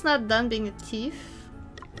 Elvis is not done being a thief.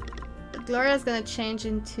 But Gloria's gonna change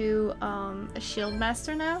into a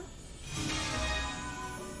Shieldmaster now.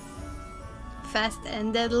 Fast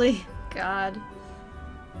and deadly. God.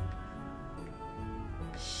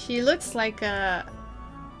 She looks like a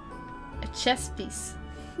chess piece.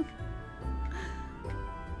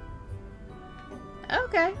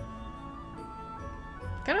 Okay.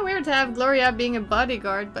 Kinda weird to have Gloria being a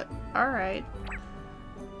bodyguard, but alright.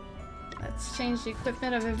 Let's change the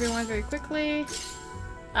equipment of everyone very quickly.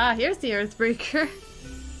 Ah, here's the Earthbreaker.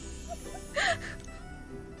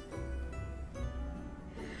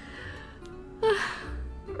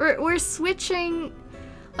 We're switching,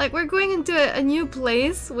 like we're going into a new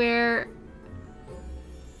place where,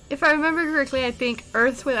 if I remember correctly, I think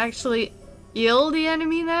Earth would actually heal the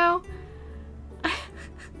enemy now.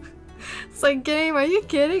 It's like, game, are you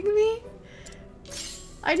kidding me?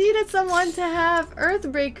 I needed someone to have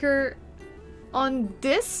Earthbreaker on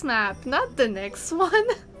this map, not the next one.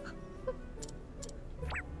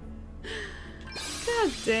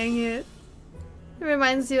 God dang it. It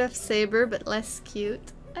reminds you of Saber, but less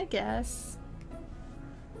cute, I guess.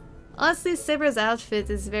 Honestly, Saber's outfit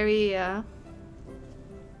is very,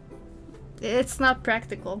 it's not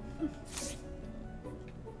practical.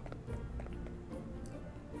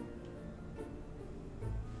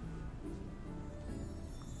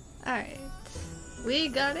 Alright. We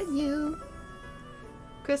got a new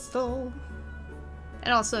crystal.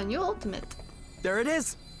 And also a new ultimate. There it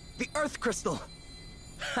is! The Earth Crystal!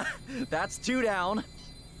 That's 2 down.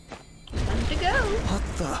 Time to go. What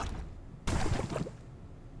the?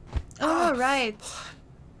 Oh, right.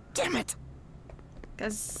 Damn it!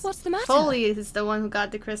 Because What's the matter? Foley is the one who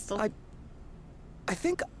got the crystal. I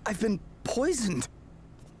think I've been poisoned.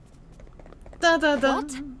 Da, da, da.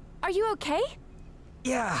 What? Are you okay?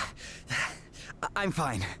 Yeah, I'm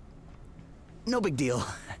fine. No big deal.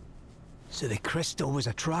 So the crystal was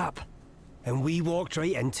a trap, and we walked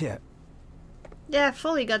right into it. Yeah,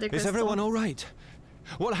 Foley got the crystal. Is everyone all right?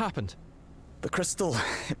 What happened? The crystal,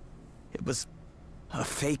 it was a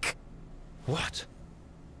fake. What?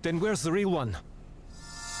 Then where's the real one?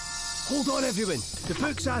 Hold on, everyone. The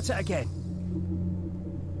book's at it again.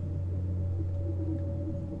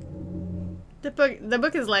 The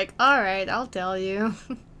book is like, alright, I'll tell you.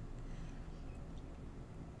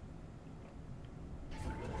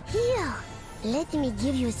 Here, let me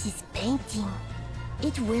give you this painting.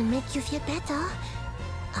 It will make you feel better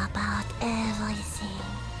about everything.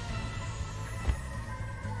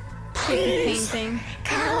 Painting.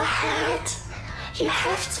 Go ahead. You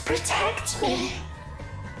have to protect me.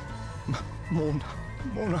 Mona,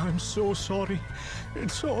 Mona, I'm so sorry.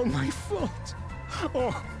 It's all my fault.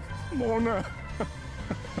 Oh, Mona.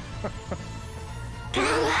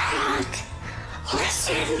 Galahad,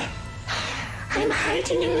 listen. I'm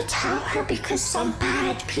hiding in the tower because some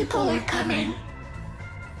bad people are coming.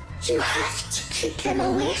 You have to keep them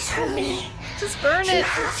away from me. Just burn You it.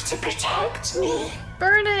 have to protect me.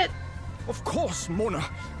 Burn it. Of course, Mona.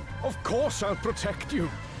 Of course I'll protect you.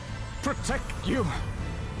 Protect you.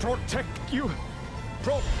 Protect you.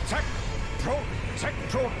 Protect. Protect.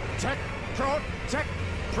 Protect. Protect.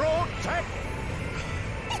 Protect.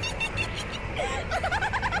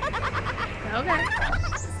 Okay.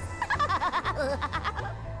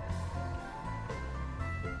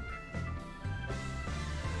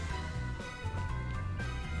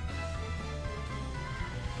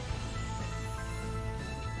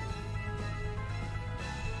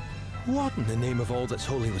 What in the name of all that's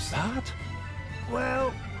holy was that?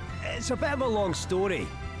 Well, it's a bit of a long story.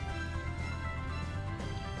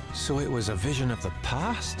 So it was a vision of the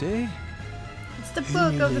past, eh? It's the Who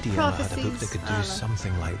book knew of the Lady Anna had a book prophecies. that could I do don't know.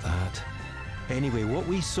 something like that? Anyway, what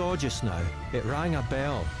we saw just now, it rang a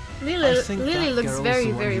bell. I Lily, think Lily that looks girl's very, the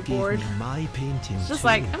one very who gave bored. me my painting Just too.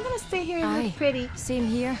 like, I'm gonna stay here and look Aye. pretty. Same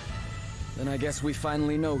here. Then I guess we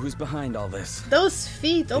finally know who's behind all this. Those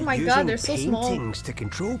feet, oh my god, they're so small. Paintings to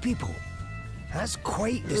control people. That's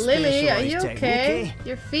quite the Lily, are you specialised okay? technique,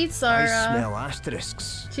 Your feet eh? I are, smell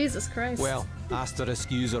asterisks. Jesus Christ. Well, asterisk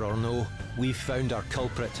user or no, we've found our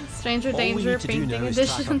culprit. Stranger All we Danger need to do now painting is track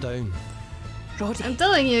her edition. down. Roddy, I'm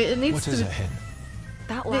telling you, it needs What to is it, Hen?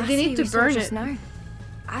 that they lassie need to we saw burn just it. now.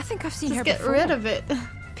 I think I've seen just her get before. rid of it.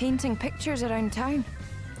 Painting pictures around town.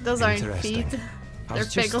 Those aren't Interesting. feet. I They're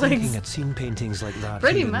was just pig thinking legs. I'd seen paintings like that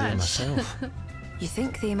Pretty here and there much. myself. You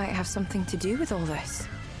think they might have something to do with all this?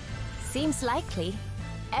 Seems likely.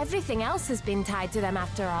 Everything else has been tied to them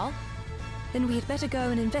after all. Then we had better go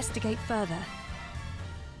and investigate further.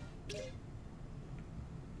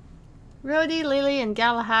 Rhodey, Lily, and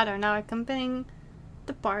Galahad are now accompanying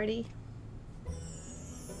the party.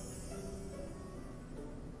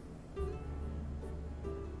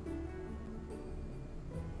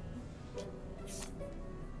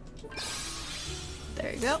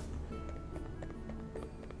 There you go.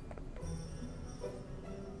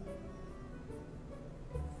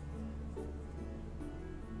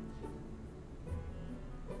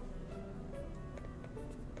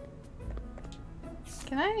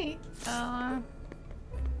 Can I,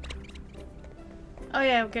 Oh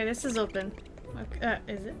yeah, okay, this is open. Okay,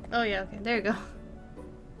 is it? Oh yeah, okay, there you go.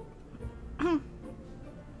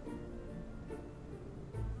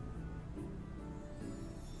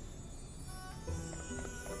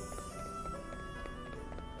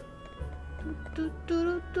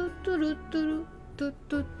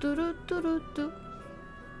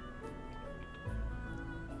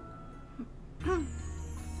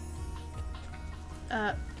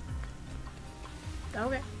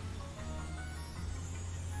 Okay.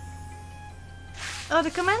 Oh, the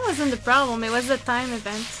command wasn't the problem. It was the time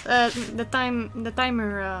event. The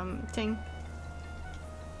timer thing.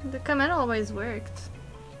 The command always worked.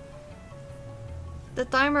 The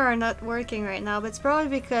timer are not working right now, but it's probably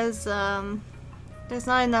because there's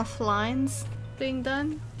not enough lines being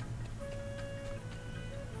done.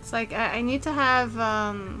 It's like I need to have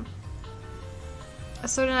a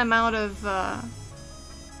certain amount of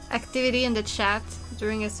activity in the chat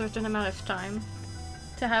during a certain amount of time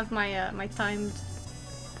to have my my timed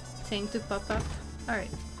thing to pop up. All right.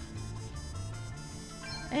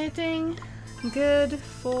 Anything good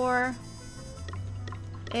for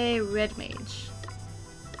a red mage?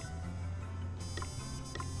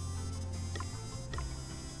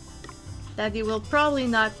 That you will probably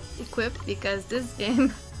not equip because this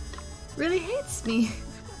game really hates me.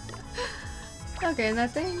 Okay,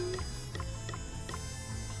 nothing.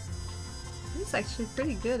 This is actually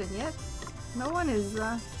pretty good, and yet no one is.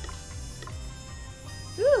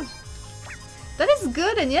 Ooh, that is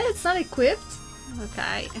good, and yet it's not equipped.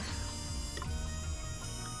 Okay,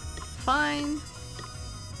 fine.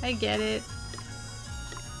 I get it.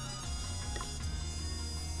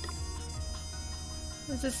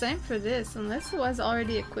 It's the same for this, unless it was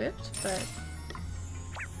already equipped, but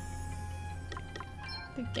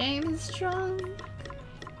the game is drunk.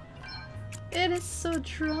 It is so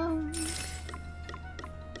drunk.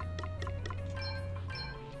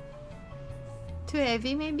 Too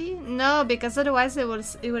heavy, maybe? No, because otherwise it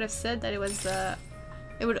would have said that it was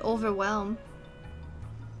it would overwhelm.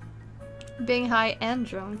 Being high and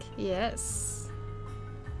drunk, yes.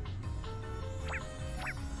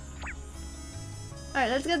 Alright,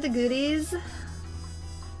 let's get the goodies.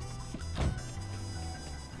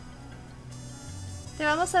 They're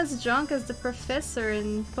almost as drunk as the professor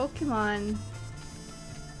in Pokemon.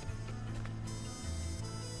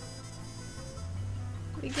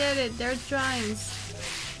 We get it, they're drawings.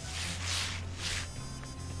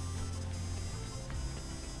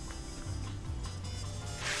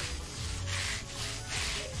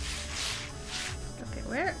 Okay,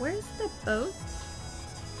 where's the boat?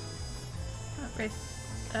 Oh, right.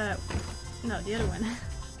 No, the other one.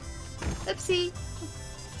 Oopsie!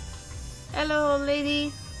 Hello, old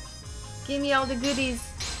lady. Give me all the goodies.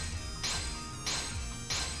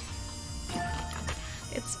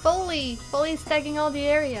 It's Foley! Foley's tagging all the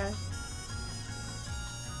area.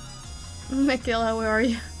 Michaela, where are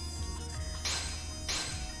you?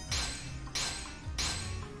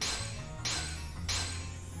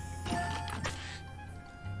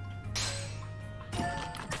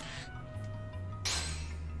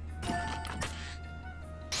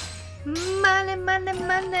 Money, money,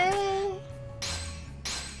 money!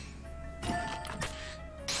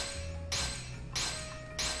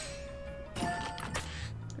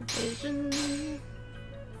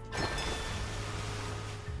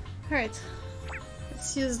 Alright,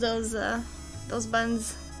 let's use those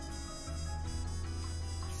buns.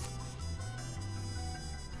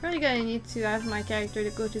 Really gonna need to have my character to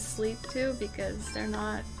go to sleep too, because they're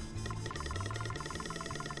not.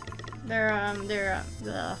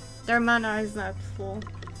 Their mana is not full.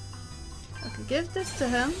 Okay, give this to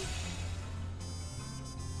him.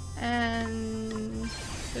 And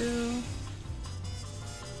 2,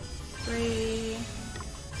 3,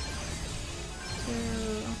 2.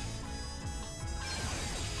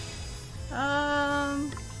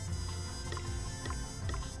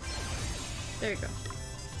 There you go.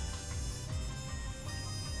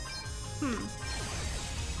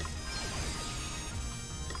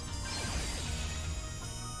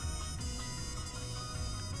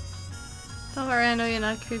 Don't worry, I know you're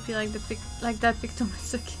not creepy like that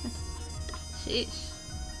Pictomus again. Sheesh.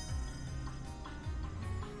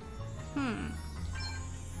 I'm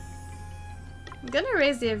gonna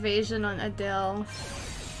raise the evasion on Adele.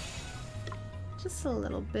 Just a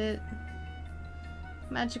little bit.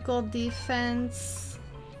 Magical defense.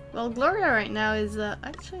 Well, Gloria right now is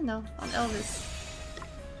actually no, on Elvis.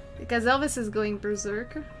 Because Elvis is going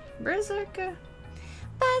berserker. Berserker.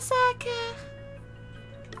 Berserker.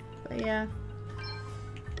 But yeah.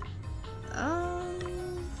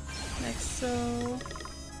 Next so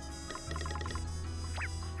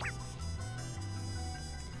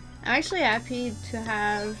I'm actually happy to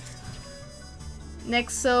have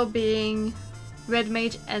Nexo being Red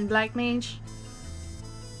Mage and Black Mage.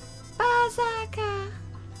 Berserker!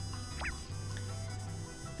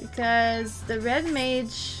 Because the Red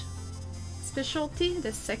Mage specialty,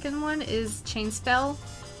 the second one, is Chain Spell.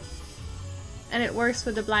 And it works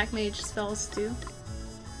with the Black Mage spells too.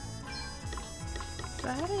 Do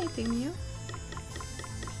I have anything new?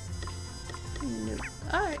 Nope.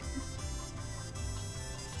 Alright.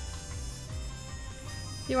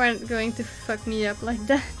 You weren't going to fuck me up like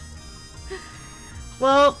that.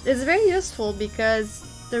 Well, it's very useful because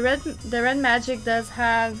the red magic does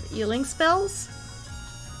have healing spells.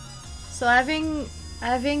 So having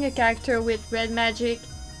a character with red magic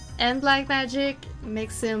and black magic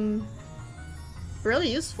makes him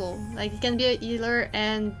really useful. Like, he can be a healer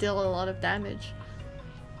and deal a lot of damage.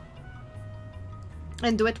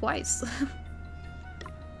 And do it twice.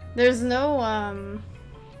 There's no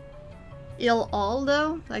heal all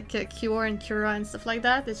though, like a cure and cura and stuff like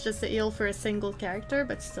that. It's just a heal for a single character,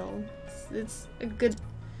 but still, it's a good.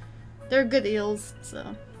 They're good heals.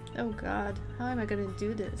 So, oh god, how am I gonna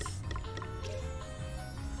do this?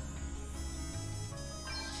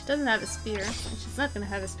 She doesn't have a spear, and she's not gonna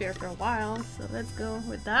have a spear for a while. So let's go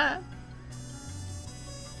with that.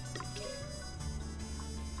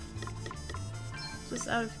 Just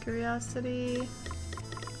out of curiosity.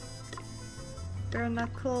 Bare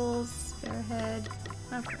knuckles, bare head.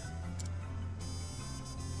 Okay.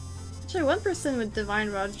 Actually, 1% with Divine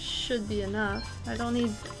Rod should be enough. I don't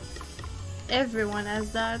need everyone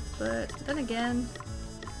as that, but then again,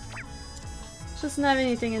 just not have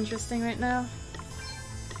anything interesting right now.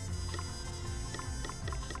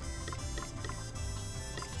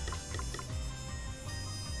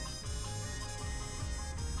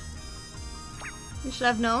 You should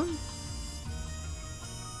have known.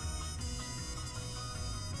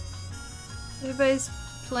 Everybody's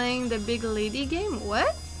playing the big lady game?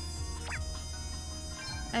 What?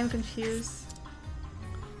 I'm confused.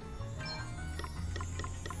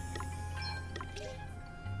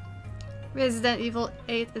 Resident Evil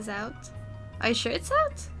 8 is out. Are you sure it's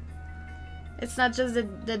out? It's not just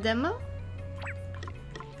the demo?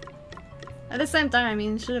 At the same time, I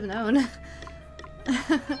mean, should have known.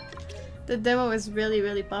 The demo was really,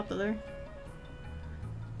 really popular.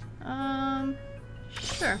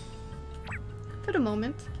 Sure. For the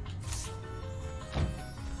moment.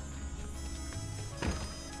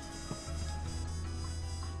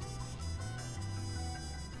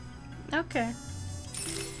 Okay.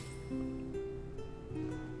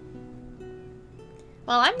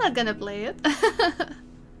 Well, I'm not gonna play it.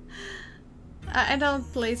 I don't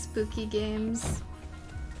play spooky games.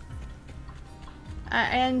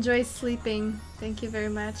 I enjoy sleeping. Thank you very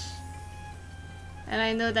much. And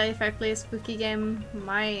I know that if I play a spooky game,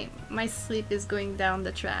 my sleep is going down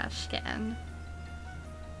the trash can.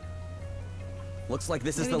 Looks like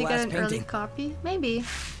this is Maybe the they got last an early painting. copy? Maybe.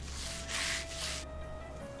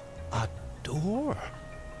 A door?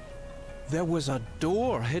 There was a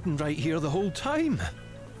door hidden right here the whole time.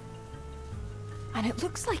 And it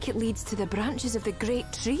looks like it leads to the branches of the great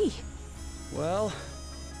tree. Well,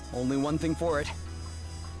 only one thing for it.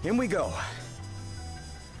 In we go.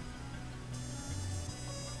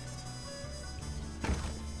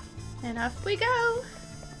 And off we go!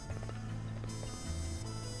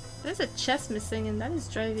 There's a chest missing and that is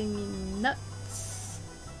driving me nuts.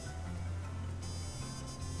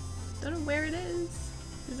 Don't know where it is.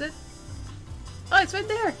 Is it? Oh, it's right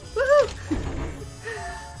there! Woohoo!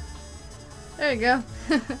 There you go.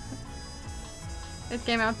 It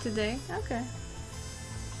came out today. Okay.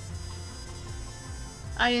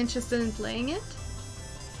 Are you interested in playing it?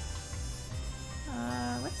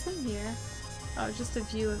 What's in here? Oh, just a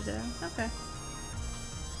view of the... Okay.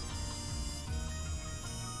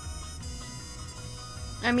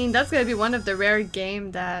 I mean, that's gonna be one of the rare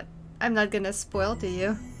games that I'm not gonna spoil to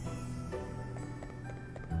you.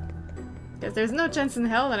 Because there's no chance in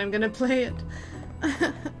hell that I'm gonna play it.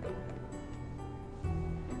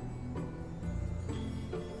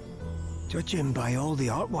 Judging by all the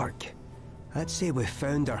artwork, I'd say we've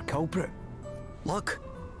found our culprit. Look,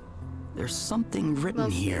 there's something written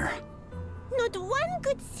here. Not one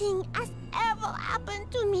good thing has ever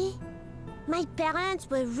happened to me. My parents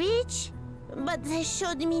were rich, but they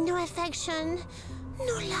showed me no affection,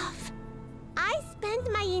 no love. I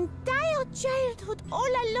spent my entire childhood all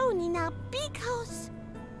alone in our big house.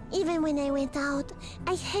 Even when I went out,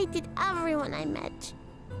 I hated everyone I met.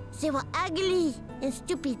 They were ugly and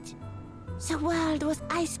stupid. The world was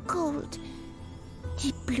ice cold,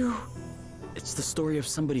 deep blue. It's the story of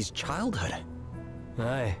somebody's childhood.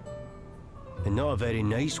 Aye. And not a very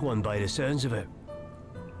nice one by the sounds of it.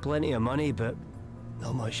 Plenty of money, but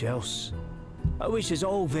not much else. I wish it's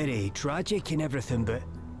all very tragic and everything, but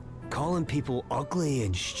calling people ugly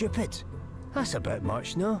and stupid, that's a bit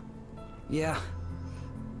much, no? Yeah.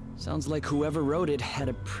 Sounds like whoever wrote it had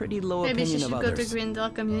a pretty low Maybe she opinion of should go to others.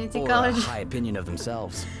 Grindel Community Or College. a high opinion of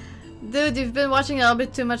themselves. Dude, you've been watching a little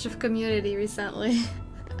bit too much of Community recently.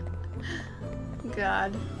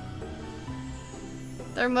 God.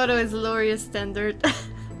 Their motto is lower your standard.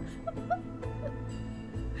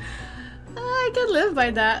 I can live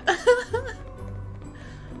by that.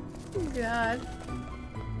 God.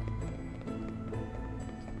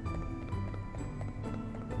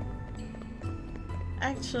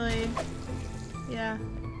 Actually, yeah.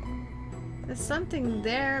 There's something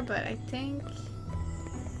there, but I think...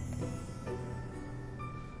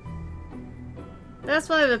 That's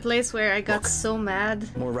one of the places where I got so mad.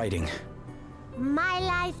 More writing. My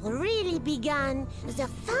life really began the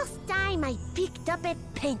first time I picked up a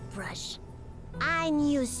paintbrush. I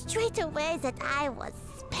knew straight away that I was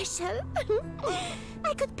special.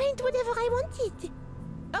 I could paint whatever I wanted.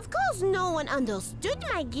 Of course, no one understood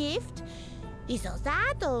my gift. Either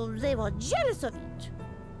that or they were jealous of it.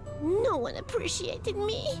 No one appreciated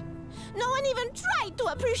me. No one even tried to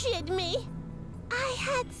appreciate me. I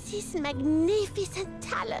had this magnificent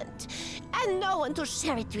talent and no one to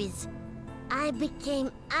share it with. I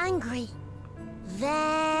became angry.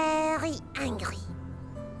 Very angry.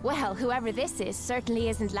 Well, whoever this is certainly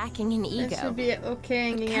isn't lacking in ego. It should be okay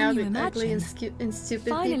hanging can out you with ugly and, imagine? and stupid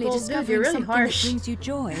Finally people. Dude, discovering you're really something harsh. that brings you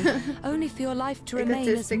joy, only for your life to remain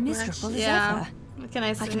as Egotistic much. miserable as Yeah. ever. What can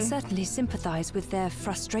I say? I can certainly sympathize with their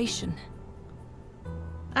frustration.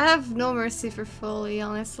 I have no mercy for Foley,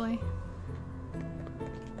 honestly.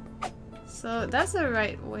 So that's the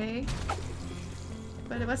right way.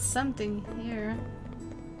 But there was something here.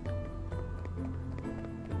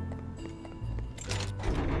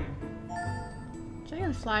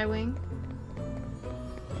 Dragonfly wing.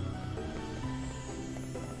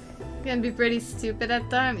 Can be pretty stupid at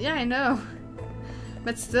times. Yeah, I know.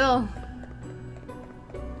 But still.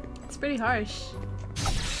 It's pretty harsh.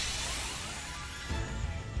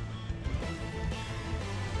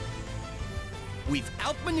 We've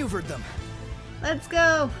outmaneuvered them. Let's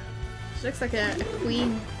go. She looks like a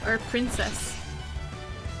queen or a princess.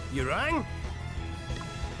 You rang?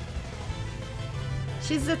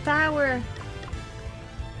 She's the tower.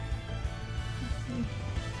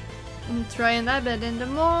 I'm trying that bed in the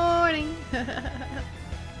morning.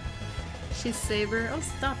 She's Saber. Oh,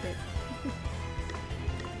 stop it.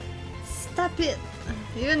 Stop it.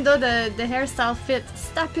 Even though the hairstyle fit,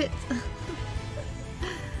 stop it.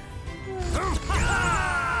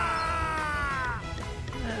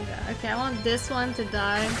 Okay, I want this one to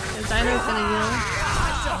die, because I know it's gonna heal.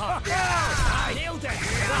 Nailed it!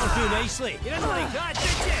 That'll do nicely. You didn't like that,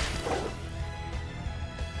 did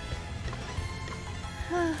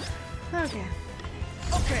you? Okay.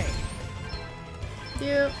 Okay.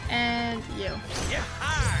 You and you. Yeah.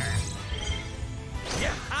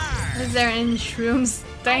 Is there any shrooms?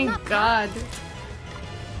 Thank God.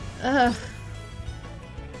 Ugh.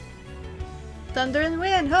 Thunder and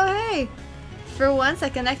wind. Oh hey! For once, I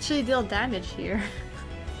can actually deal damage here.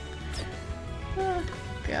 Oh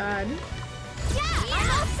God. Yeah, I'm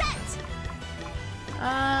all set.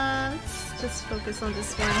 Let's just focus on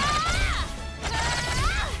this one.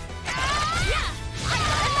 Yeah, I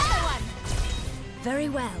got another one. Very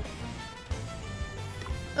well.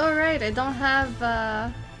 Alright, I don't have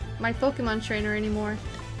my Pokemon trainer anymore.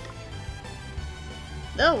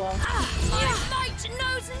 Oh well. Your might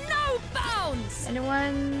knows no bounds.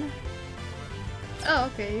 Anyone? Oh,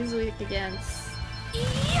 okay, he's weak against You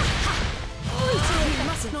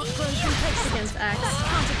must not grow complacent. against Axe. That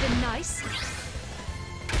can't have been nice.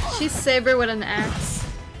 She's Saber with an axe.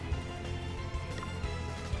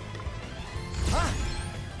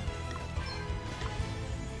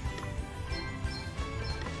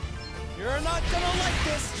 You're not gonna like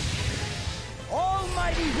this.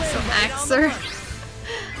 Almighty wind. Some right on the Axer. run.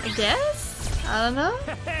 I guess? I don't know.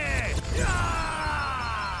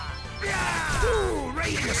 Ooh,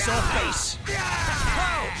 right in the soft face.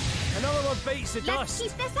 Pow! Another one bites the Let's dust.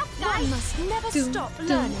 keep this up, One guys. must never Doom, stop doom,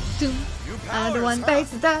 learning. doom. You Another powers, one huh?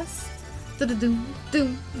 bites the dust. Doom,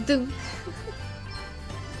 doom, doom.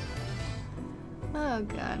 Oh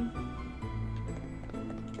God.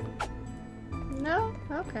 No?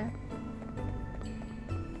 Okay.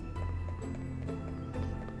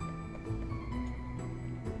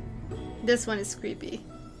 This one is creepy.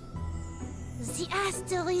 The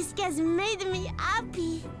asterisk has made me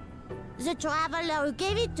happy. The traveler who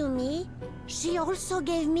gave it to me, she also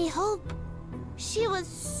gave me hope. She was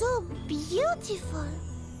so beautiful.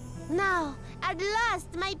 Now, at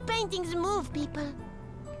last, my paintings move people.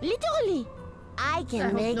 Literally. I I can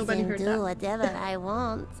hope make nobody them heard do that. whatever I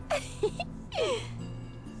want.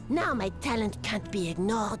 Now my talent can't be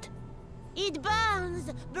ignored. It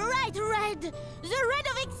burns bright red, the red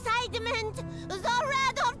of excitement, the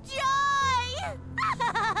red of joy!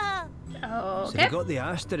 Oh, So okay. they got the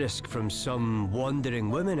asterisk from some wandering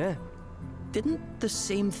woman, eh? Didn't the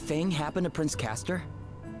same thing happen to Prince Castor?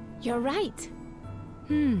 You're right.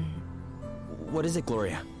 What is it,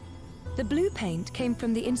 Gloria? The blue paint came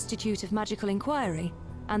from the Institute of Magical Inquiry,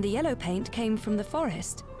 and the yellow paint came from the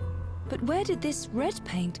forest. But where did this red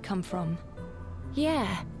paint come from?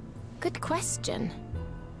 Yeah, good question.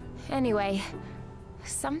 Anyway,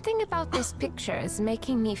 something about this picture is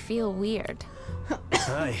making me feel weird.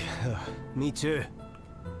 Aye, me too.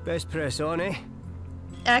 Best press on, eh?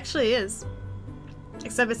 Actually is.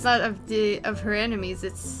 Except it's not of her enemies,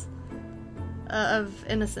 it's of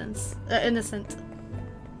innocence. Innocent.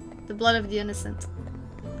 The blood of the innocent.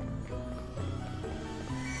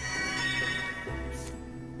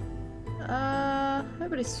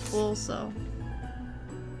 Everybody's full, so.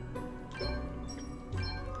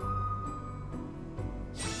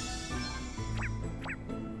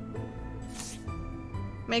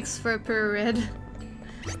 Makes for a pure red.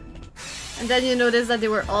 And then you notice that they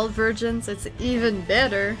were all virgins, so it's even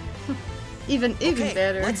better. even Okay,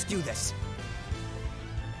 better. let's do this.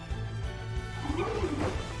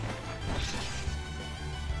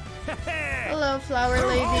 Hello, flower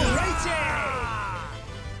lady.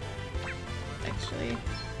 Actually.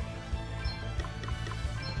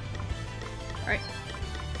 Alright.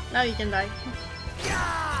 Now you can die.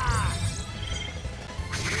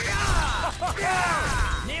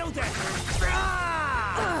 Nailed it!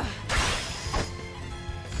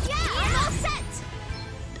 Yeah, I'm all set.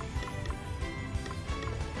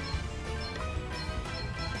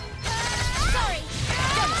 Sorry,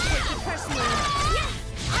 don't take it personally. Yeah,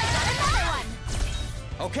 I got another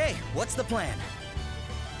one. Okay, what's the plan?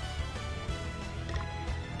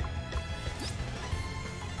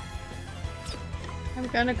 I'm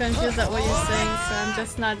kinda confused at what you're saying, so I'm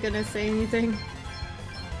just not gonna say anything.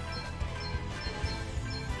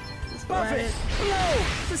 What?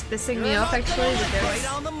 This is pissing me off actually because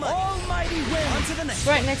Right on the money. Almighty wind. On to the next. it's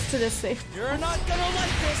right next to the safe. You're not gonna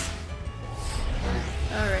like this.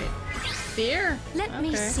 Alright. Fear? Let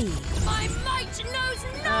me see. My might knows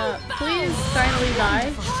no please kindly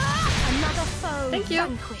die. Another foe Thank you.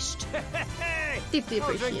 vanquished. Deeply I'll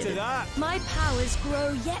drink to appreciated. that. My powers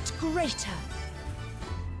grow yet greater.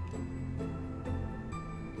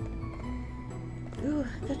 Ooh,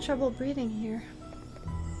 I got trouble breathing here.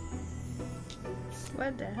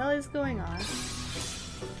 What the hell is going on?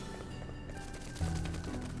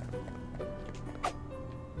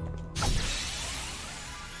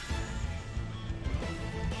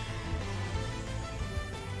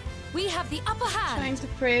 We have the upper hand. Trying to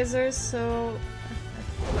praise her so...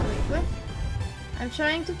 Wait, what? I'm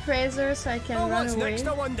trying to praise her so I can run what's away. next,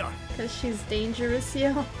 I wonder? Because she's dangerous,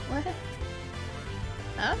 yo. What?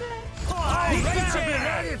 Okay. You better be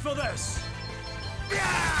ready for this.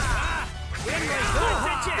 Any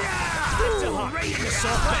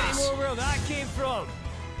more where that came from?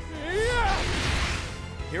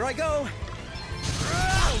 Here I go.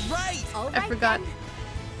 All right. I forgot.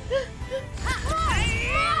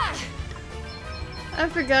 I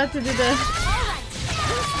forgot to do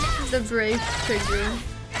the brave triggering.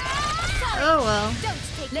 Oh well.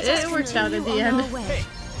 It worked out at the end. Hey,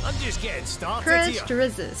 I'm just getting started Courage here. to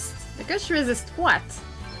resist. The courage to resist what?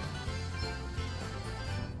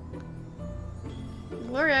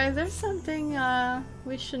 Gloria, is there something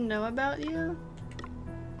we should know about you?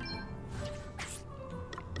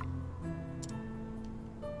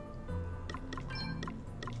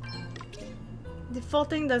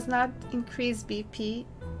 Defaulting does not increase BP,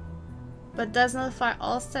 but does notify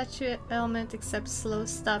all statue elements except slow,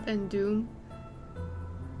 stop, and doom.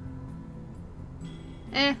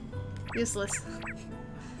 Useless.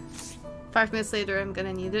 5 minutes later, I'm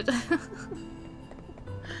gonna need it.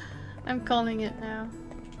 I'm calling it now.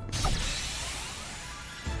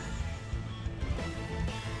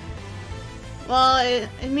 Well,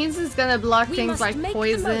 it means it's gonna block things like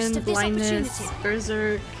poison, blindness,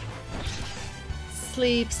 berserk,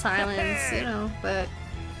 sleep, silence, you know, but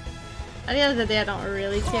at the end of the day I don't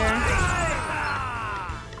really care.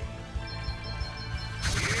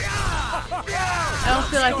 I don't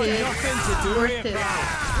feel like it's worth it,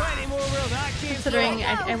 considering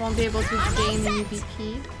I won't be able to gain new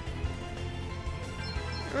BP.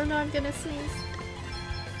 Or no, I'm gonna sneeze.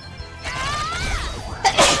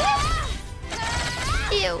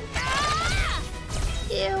 Ew.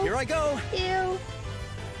 Ew. Here I go. Ew.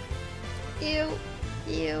 Ew.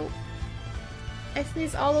 Ew. I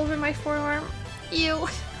sneeze all over my forearm. Ew.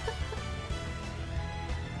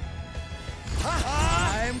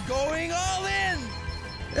 I'm going all in.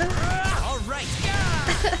 All right.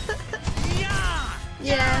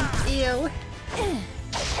 Yeah. Ew.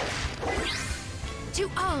 To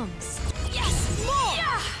arms. Yes,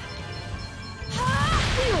 more.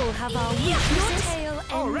 We all have our weaknesses. Your tail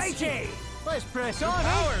ends. Alrighty. Let's press on.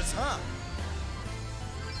 Powers, huh?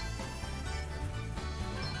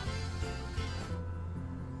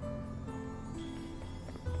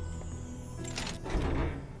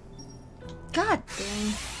 God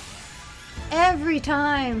dang. Every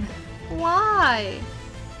time. Why?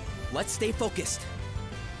 Let's stay focused.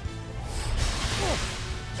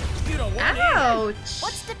 You don't want Ouch.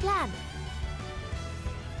 What's the plan?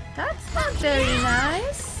 That's not very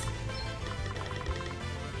nice.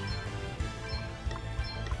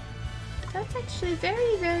 That's actually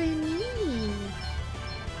very, very mean.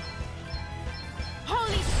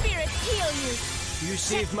 Holy Spirit, heal you. You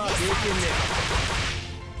saved my bacon there.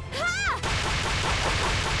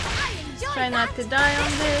 I enjoyed Try not that. to die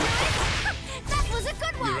on this. That was a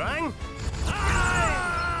good one. You rang?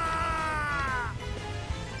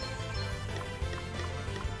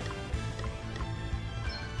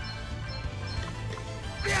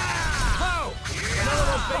 Oh! Another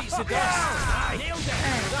one beats the dust. Nailed it.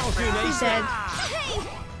 That'll do He's nicely. dead.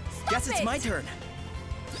 Hey, Guess it's my turn.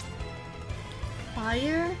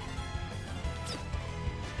 Fire?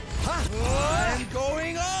 I'm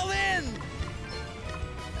going all in.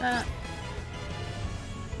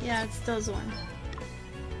 Yeah, it's those one.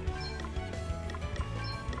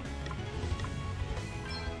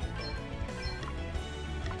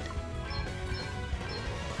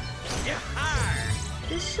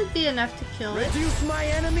 This should be enough to kill it. Reduce my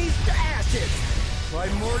enemies to ashes.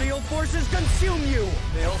 Primordial forces consume you.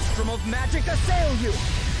 Maelstrom of magic assail you.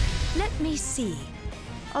 let me see.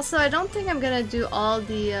 Also, I don't think I'm gonna do all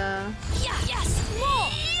the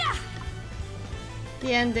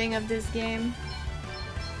the ending of this game.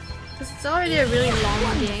 Because it's already a really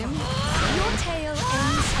long game. Your tail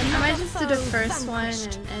ends. I might might just do the first one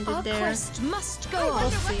and end it there. Quest must go We'll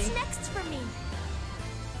on. see. What's next for me?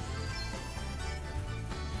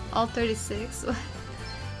 All 36. No,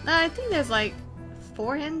 I think there's like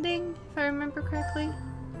 4 ending, if I remember correctly.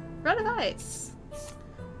 Rod of Ice.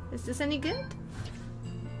 Is this any good?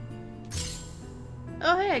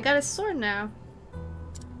 Oh hey, I got a sword now.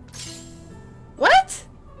 What?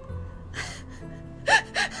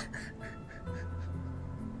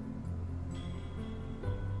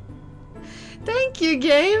 Thank you,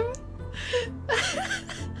 game.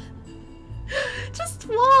 Just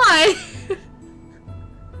why?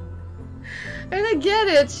 I don't get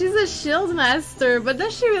it. She's a shield master, but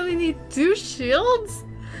does she really need 2 shields?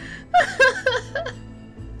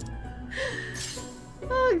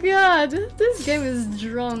 Oh god, this game is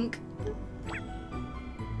drunk.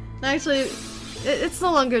 Actually, it's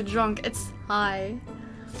no longer drunk, it's high.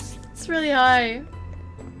 It's really high.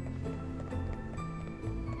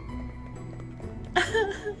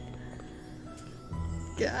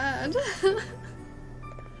 God.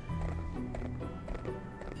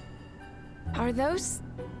 Are those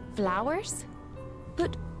flowers?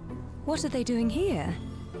 But what are they doing here?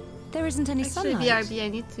 There isn't any Actually, sunlight. BRB, I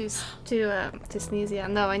need to sneeze. Yeah,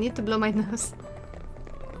 no, I need to blow my nose.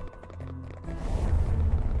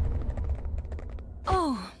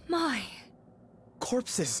 Oh my!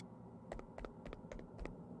 Corpses.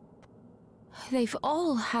 They've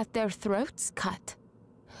all had their throats cut.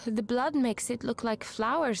 The blood makes it look like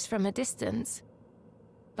flowers from a distance.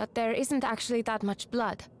 But there isn't actually that much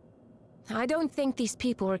blood. I don't think these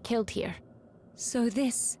people were killed here. So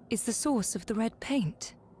this is the source of the red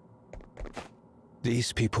paint.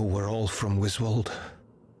 These people were all from Wiswold.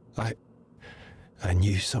 I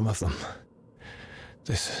knew some of them.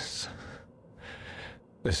 This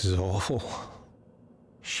is awful.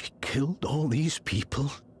 She killed all these people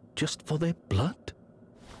just for their blood?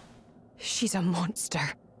 She's a monster.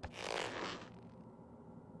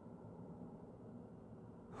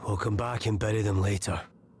 We'll come back and bury them later.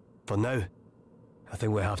 For now, I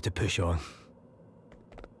think we have to push on.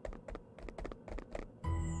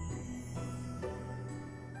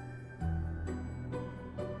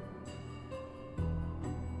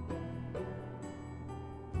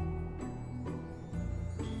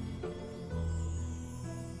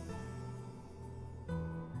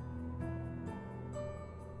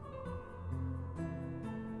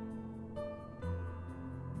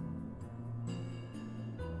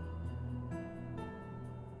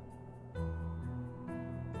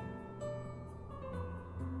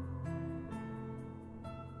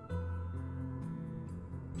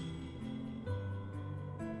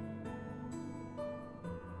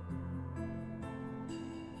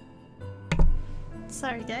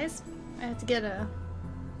 Sorry guys, I had to get a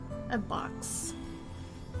box.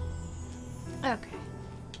 Okay.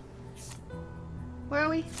 Where are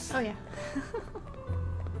we? Oh yeah.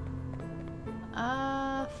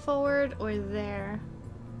 Forward or there?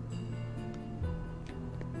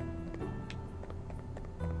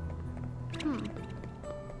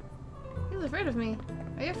 He's afraid of me.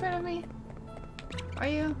 Are you afraid of me? Are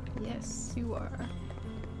you? Yes, you are.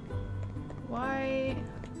 Why?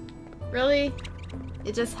 Really?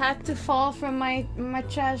 It just had to fall from my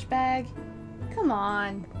trash bag? Come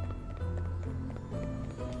on.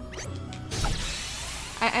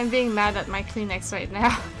 I'm being mad at my Kleenex right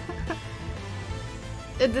now.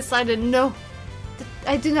 It decided no.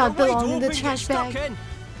 I do not belong in the trash bag.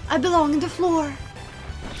 I belong in the floor.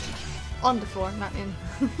 On the floor, not in.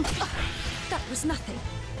 That was nothing.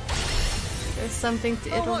 There's something to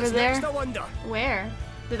it over there. Where?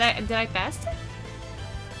 Did I pass it?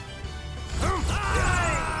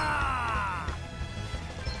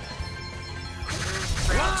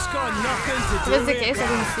 Rock's got nothing to If do that's the with case, I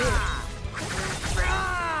didn't see it.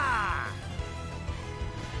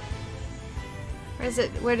 Where is it?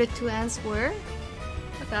 Where the 2 ants were?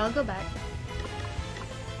 Okay, I'll go back.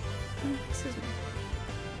 Excuse me.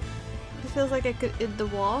 It feels like I could hit the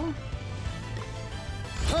wall.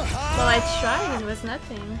 Well, I tried. It was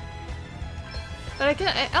nothing. But I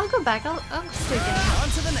can. I'll go back. I'll see again. On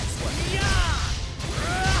to the next one.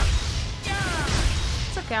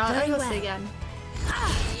 It's okay. I'll go see again.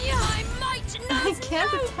 I might know I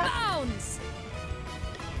can't attack. bounds.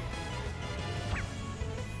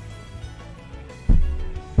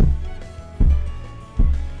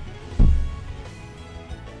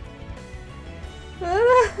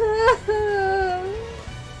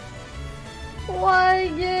 Why,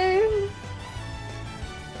 game?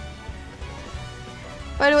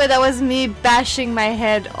 By the way, that was me bashing my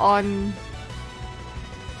head on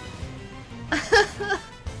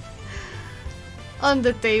on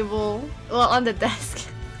the table. Well, on the desk.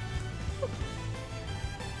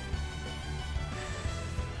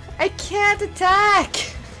 I can't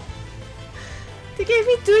attack! They gave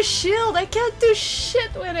me 2 shield, I can't do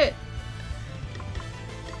shit with it!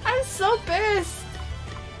 I'm so pissed!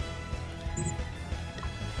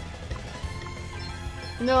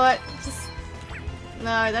 You know what? Just...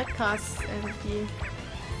 No, that costs MP.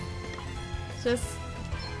 Just...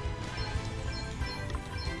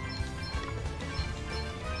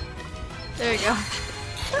 There you go.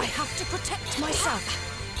 I have to protect myself.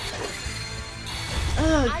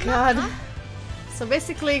 Oh god. So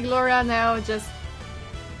basically Gloria now just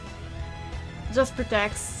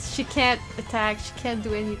protects. She can't attack, she can't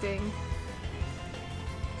do anything.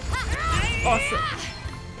 Awesome.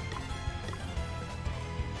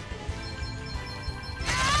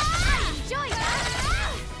 Enjoy that.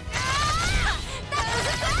 That was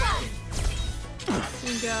a good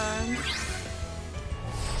one. God.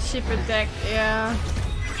 She protect, yeah.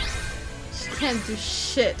 She can't do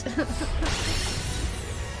shit.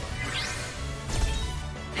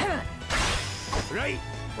 Right,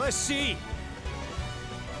 let's see.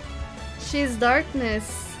 She's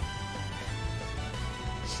darkness.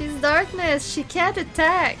 She's darkness. She can't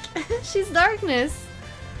attack. She's darkness.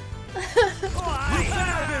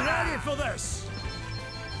 I've been ready for this.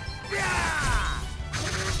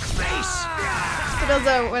 Face. For those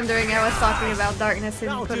that are wondering, I was talking about darkness in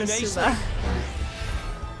That'll do Konosuba. nicely.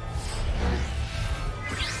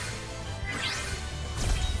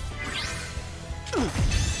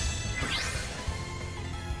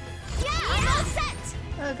 Yeah, I'm all set.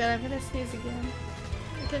 Oh god, I'm gonna sneeze again.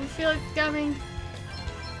 I can feel it coming.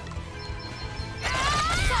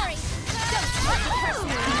 Sorry. Don't take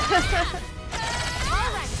it personally. All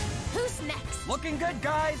right. Who's next? Looking good,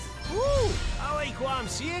 guys. Woo! I like what I'm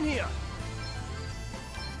seeing here.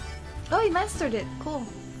 Oh, he mastered it. Cool.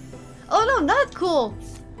 Oh no, not cool.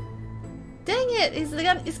 Dang it!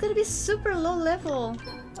 It's gonna be super low level.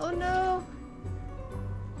 Oh no.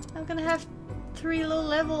 I'm gonna have 3 low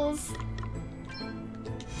levels.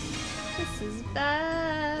 This is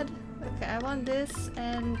bad. Okay, I want this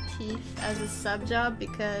and Teeth as a sub job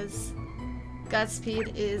because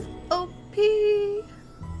Godspeed is OP.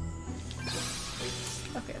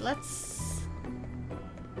 Okay, let's...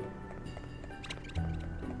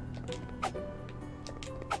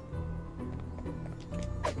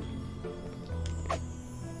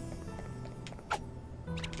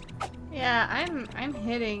 Yeah, I'm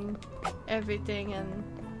hitting everything and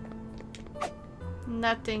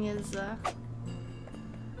nothing is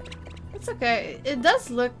it's okay. It does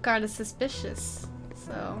look kind of suspicious,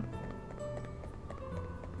 so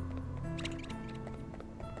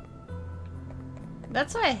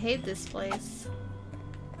that's why I hate this place.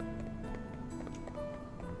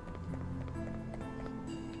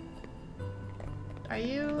 Are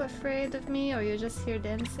you afraid of me or you're just here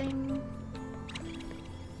dancing?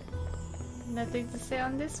 Nothing to say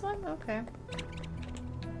on this one? Okay.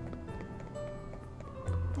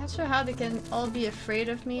 Not sure how they can all be afraid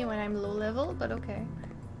of me when I'm low level, but okay.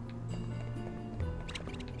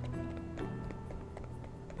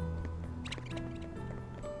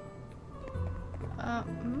 Oh,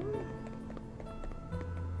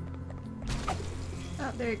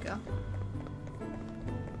 there you go.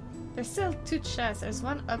 There's still 2 chests. There's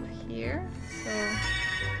one up here, so...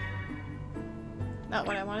 Not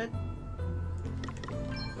what I wanted.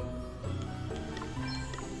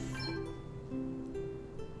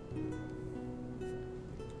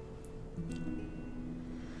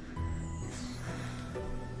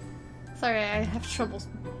 Sorry, I have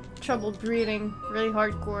trouble breathing really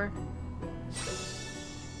hardcore.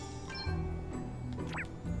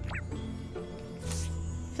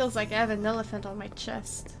 Feels like I have an elephant on my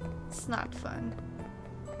chest. It's not fun.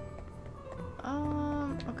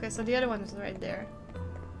 Okay, so the other one is right there.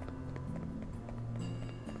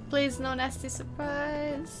 Please, no nasty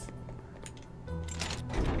surprise.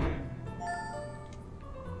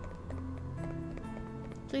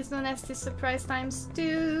 Please, no nasty surprise times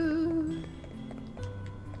 2.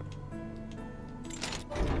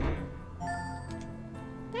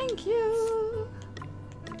 Thank you.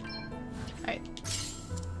 Alright.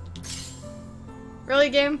 Really,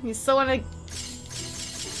 game? You still wanna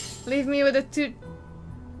leave me with a 2?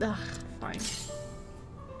 Ugh, fine.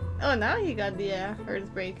 Oh, now you got the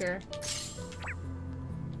Earthbreaker.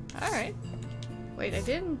 Alright. Wait, I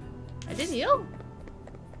didn't heal?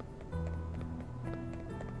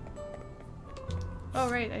 Oh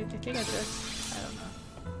right, I think I just... I don't know.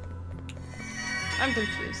 I'm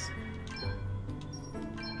confused.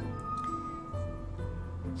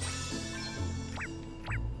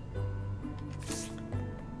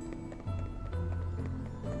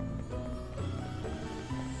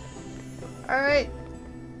 Alright.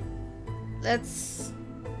 Let's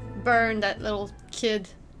burn that little kid.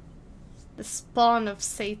 The spawn of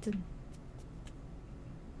Satan.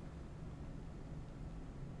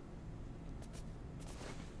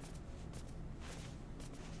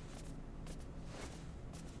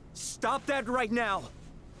 Stop that right now!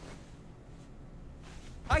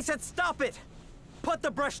 I said stop it! Put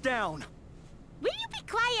the brush down! Will you be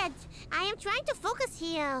quiet? I am trying to focus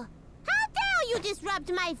here. How dare you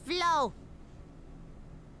disrupt my flow?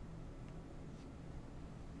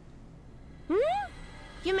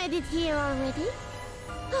 You made it here already?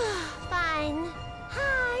 Fine.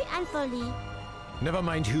 Hi, I'm Folly. Never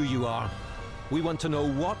mind who you are. We want to know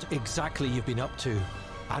what exactly you've been up to,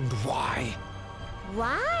 and why.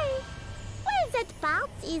 Why? Well, that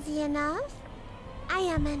part's easy enough. I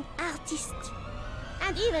am an artist.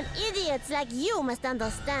 And even idiots like you must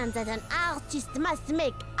understand that an artist must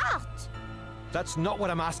make art. That's not what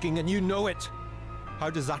I'm asking, and you know it. How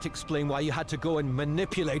does that explain why you had to go and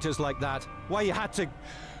manipulate us like that? Why you had to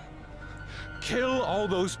kill all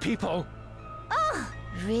those people? Oh,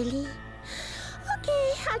 really?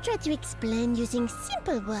 Okay, I'll try to explain using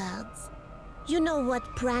simple words. You know what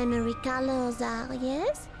primary colors are,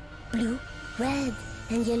 yes? Blue, red,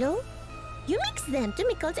 and yellow? You mix them to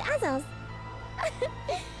make all the others.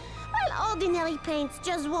 Well, ordinary paints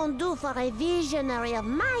just won't do for a visionary of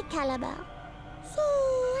my caliber. So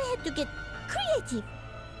I had to get creative.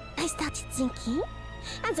 I started thinking,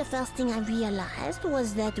 and the first thing I realized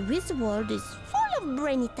was that this world is full of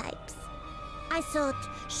brainy types. I thought,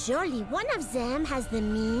 surely one of them has the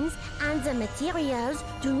means and the materials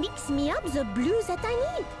to mix me up the blue that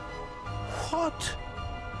I need. What?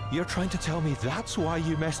 You're trying to tell me that's why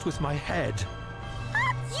you messed with my head?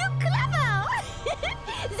 You clever!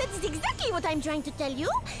 That is exactly what I'm trying to tell you.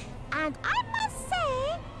 And I must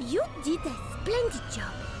say, you did a splendid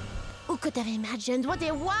job. Who could have imagined what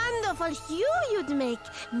a wonderful hue you'd make,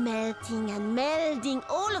 melting and melding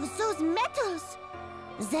all of those metals?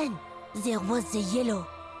 Then there was the yellow.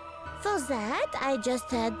 For that, I just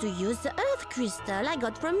had to use the earth crystal I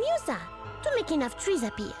got from Musa to make enough trees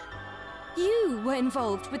appear. You were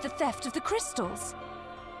involved with the theft of the crystals.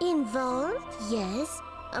 Involved, yes.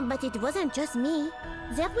 But it wasn't just me.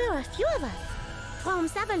 There were a few of us. From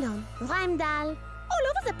Savalon, Rheimdall, all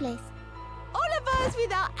over the place. All of us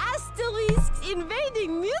with our asterisks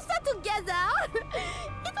invading Musa together.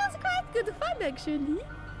 It was quite good fun, actually.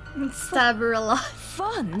 Stab her a lot.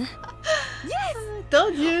 Fun? Yes!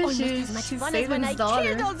 Told you, Almost she's as much fun as when I Satan's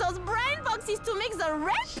daughter. killed all those brain boxes to make the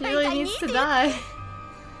red She paint really I needs to needed. die.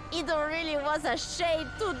 It really was a shame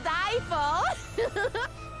to die for.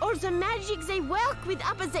 All the magic they work with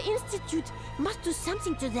up at the Institute must do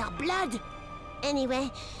something to their blood. Anyway,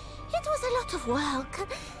 it was a lot of work.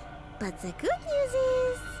 But the good news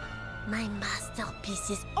is, my masterpiece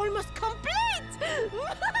is almost complete!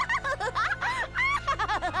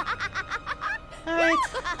 Alright,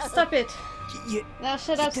 stop it. You, Now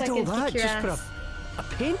shut up so I did can all kick that your just ass. for a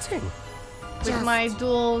painting? With Just my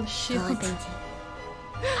dual shield. for a painting.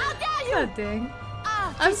 How dare you! God dang.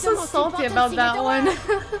 Ah, I'm it's so the most salty important about thing that in the one. world.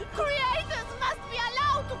 Creators must be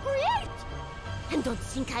allowed to create! And don't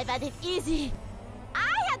think I've had it easy.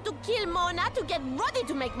 I had to kill Mona to get ready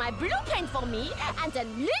to make my blue paint for me, and then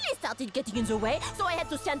Lily started getting in the way, so I had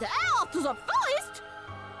to send her out to the forest.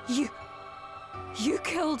 You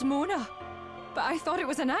killed Mona. But I thought it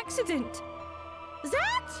was an accident.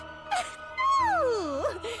 That? No!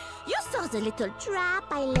 You saw the little trap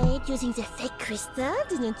I laid using the fake crystal,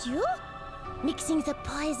 didn't you? Mixing the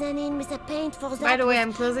poison in with the paint for that. By the way,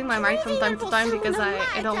 I'm closing my mic from time to trivial time for because someone of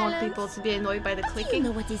I my don't want talents. people to be annoyed by the But clicking. you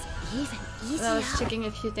know what is even easier? I was checking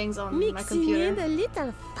a few things on my Mixing computer. in a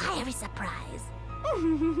little fiery surprise.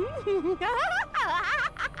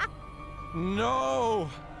 No!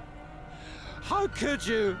 How could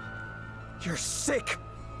you? You're sick!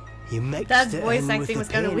 You mixed That it voice in with acting the was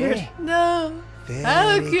kind of paint, weird. eh? No! Very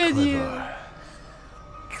How could clever. you?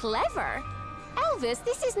 Clever? Elvis,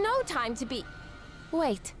 this is no time to be...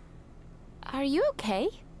 Wait. Are you okay?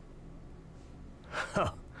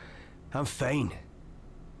 I'm fine.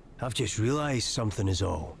 I've just realised something is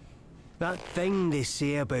all. That thing they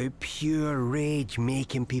say about pure rage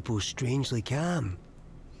making people strangely calm.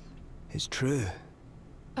 It's true.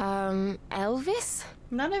 Elvis?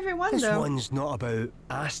 Not everyone, This though. one's not about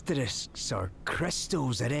asterisks or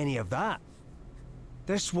crystals or any of that.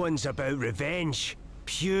 This one's about revenge.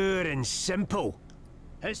 Pure and simple.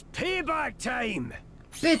 It's payback time!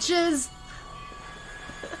 Bitches!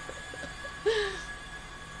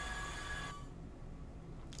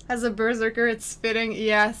 As a berserker, it's fitting.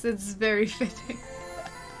 Yes, it's very fitting.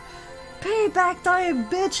 Payback time,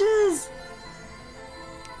 bitches!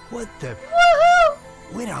 What the? Woohoo!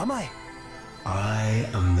 Where am I? I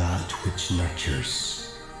am that which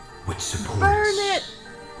nurtures, which supports, Burn it!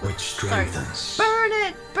 which strengthens. Burn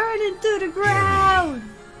it! Burn it to the ground!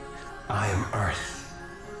 I am Earth,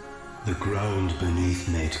 the ground beneath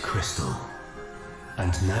made crystal.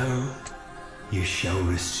 And now you shall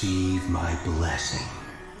receive my blessing.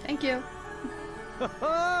 Thank you.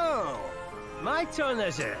 Oh, my turn,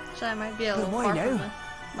 is it? So I might be a But little why far now? from the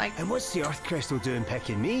mic. And what's the Earth Crystal doing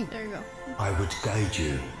picking me? There you go. I would guide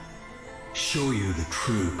you, show you the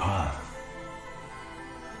true path.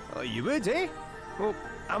 Oh, you would, eh? Well,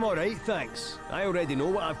 I'm alright, thanks. I already know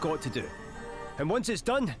what I've got to do. And once it's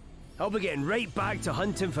done, I'll be getting right back to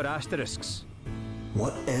hunting for asterisks.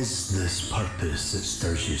 What is this purpose that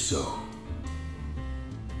stirs you so?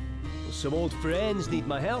 Some old friends need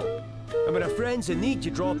my help. And when a friend's in need,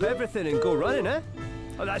 you drop everything and go running, eh?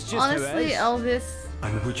 Oh, that's just Honestly, how it is. Elvis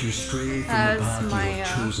And would you stray from the has path my, you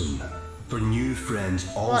have chosen for new friends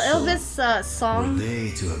also? well, Elvis' song, were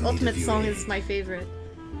they to have need Ultimate of your Song aid? is my favorite.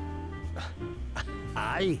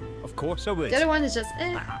 Aye, of course I would. The other one is just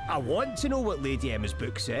eh. I want to know what Lady Emma's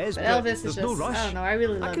book says, But but Elvis is there's just, no rush. I don't know, I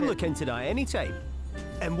really love I can it. look into that anytime.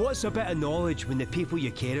 And what's a bit of knowledge when the people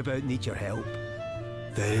you care about need your help?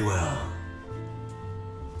 Very well.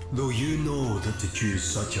 Though you know that to choose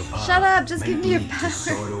such a path Shut up, just might give me your lead to power.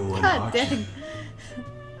 sorrow and God hardship. dang.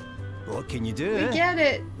 What can you do, We eh? get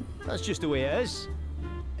it. That's just the way it is.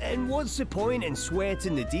 And what's the point in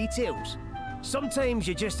sweating the details? Sometimes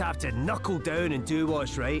you just have to knuckle down and do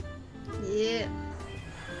what's right. Yeah.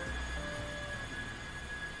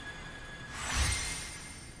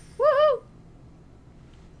 Woohoo!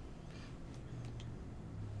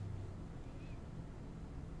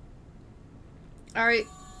 Alright,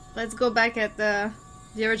 let's go back at the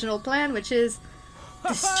original plan, which is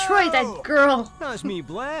destroy that girl. That's me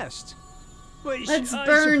blessed. Which Let's I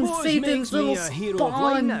burn suppose Satan's makes me little a hero of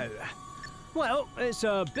light spawn. now. Well, it's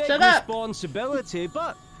a big Shut up. responsibility,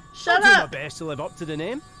 but Shut I'll do up. my best to live up to the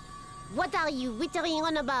name. What are you wittering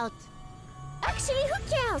on about? Actually,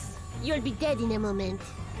 who cares? You'll be dead in a moment.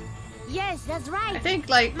 Yes, that's right. I think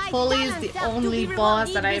like My Foley is talent the serves to only be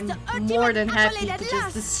boss that rewarded I'm with the more than ultimate happy accolade to at just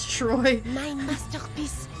last. destroy. My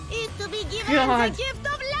masterpiece is to be given God. as a gift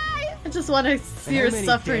of life. I just want to see how her many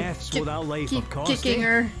suffer. deaths will that life Keep have cost, kicking eh?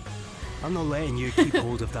 her. I'm not letting you keep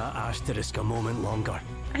hold of that asterisk a moment longer.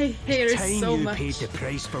 I hate her Time so you much. paid the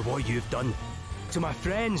price for what you've done. To my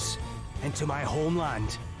friends and to my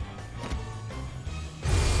homeland.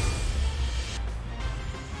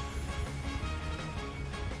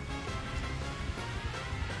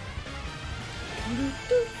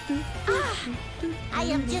 I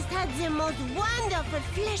have just had the most wonderful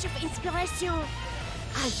flash of inspiration.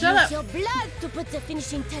 I'll Shut use up. your blood to put the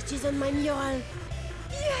finishing touches on my mural.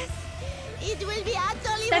 Yes, it will be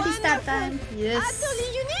utterly Stabby wonderful. stab time. Yes. Utterly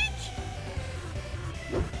unique.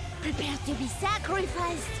 Prepare to be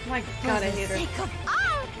sacrificed. Oh my for God, I the hate her. sake of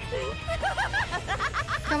art.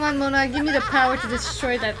 Come on, Mona, give me the power to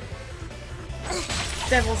destroy that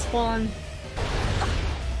devil spawn.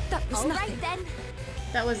 That was All nothing. right then.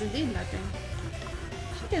 That was indeed nothing.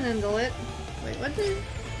 She can handle it. Wait, what did...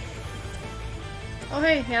 Oh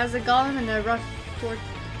hey, he has a golem and a rock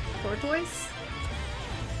tortoise?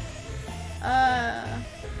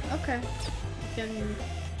 Okay. Can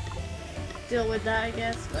deal with that, I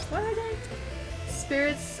guess. What are they?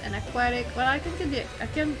 Spirits and aquatic. Well, I can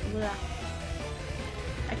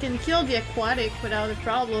kill the aquatic without a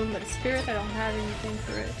problem, but spirit, I don't have anything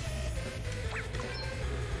for it.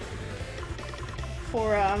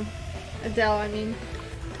 For Adele, I mean.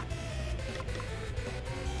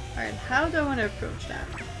 Alright, how do I want to approach that?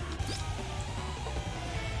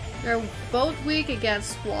 They're both weak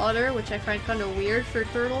against water, which I find kind of weird for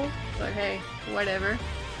Turtle, but hey, whatever.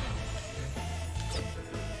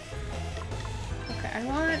 Okay, I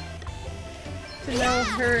want to know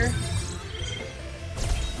her.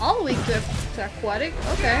 All weak to aquatic,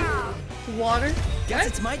 okay. To water. Guess What?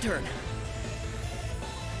 it's my turn.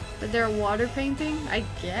 But they're water painting? I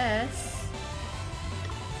guess.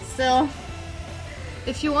 Still,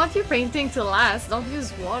 if you want your painting to last, don't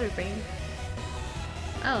use water paint.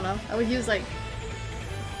 I don't know. I would use like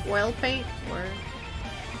oil paint or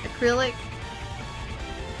acrylic.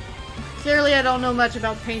 Clearly I don't know much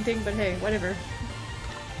about painting, but hey, whatever.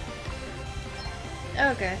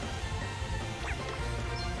 Okay.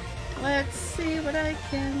 Let's see what I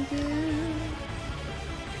can do.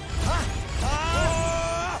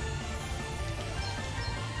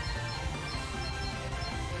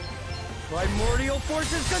 Primordial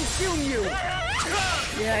forces consume you!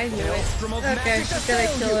 Yeah, I knew it. Maelstrom of Okay, magic she's gonna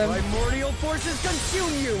assail kill you! him. Primordial forces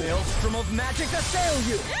consume you! Maelstrom of magic assail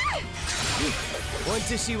you! Want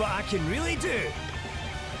to see what I can really do?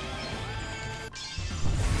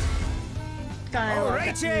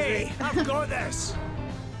 Alrighty! I've got this!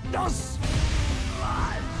 Does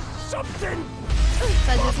something So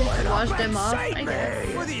I just need to wash them off, I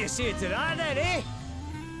guess. What do you say to that then, eh?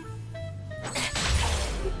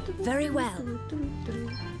 Very well.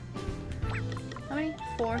 How many?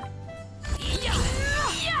 4.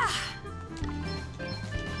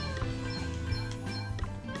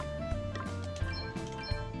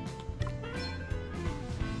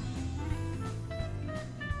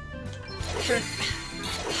 Sure.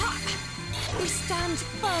 We stand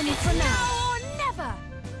firm for now. Or never!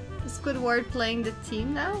 Is Squidward playing the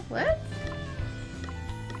team now? What?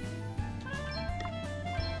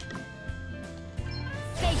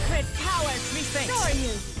 Sacred powers restore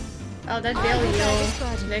you! Oh, that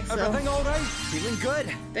Delio. Next Everything all right? Feeling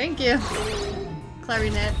good? Thank you.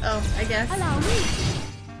 Clarinet. Oh, I guess. Allow me.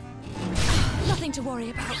 Nothing to worry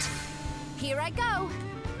about. Here I go!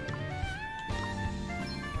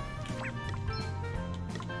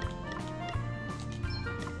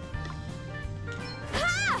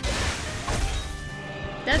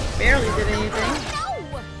 That barely did anything.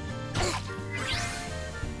 No!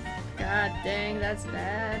 God dang, that's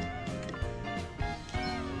bad.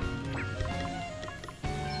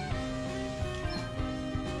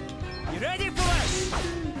 You ready for this?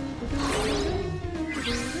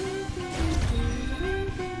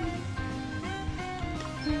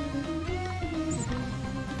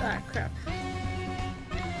 Ah, crap.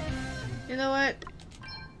 You know what?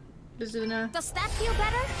 Bazuna. Does that feel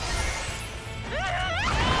better?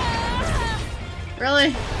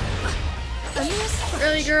 Really?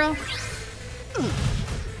 Really, girl?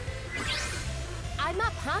 I'm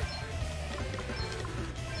up, huh?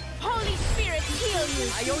 Holy Spirit, heal you!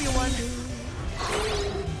 I owe you one.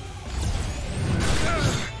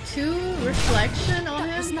 2 reflection on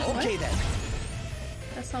him? Okay What? then.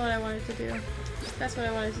 That's not what I wanted to do. That's what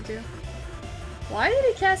I wanted to do. Why did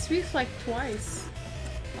he cast Reflect twice?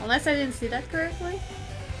 Unless I didn't see that correctly.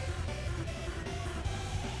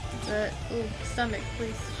 But, ooh, stomach,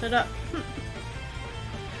 please, shut up.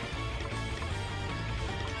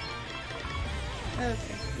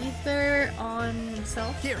 Okay, Ether on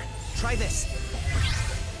himself. Here, try this.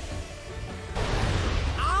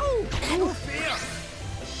 Ow! No fear!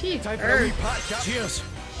 She Time for a wee hurt. patch up. Cheers!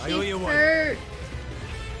 I She owe you one. hurt.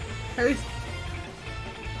 Hurt.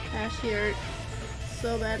 Ah, she hurt.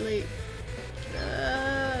 So badly.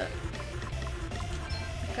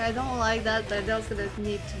 Okay, I don't like that, but that's gonna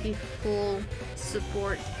need to be full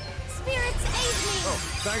support. Spirits aid me! Oh,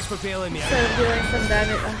 thanks for bailing me out. Instead of doing some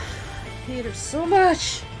damage. Ugh, I hate her so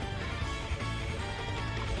much!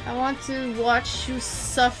 I want to watch you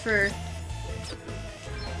suffer.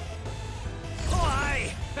 Oh,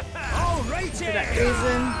 aye! Alrighty! For that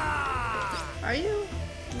reason. Are you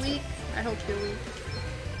weak? I hope you're weak.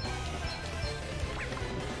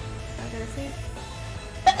 How did I say it?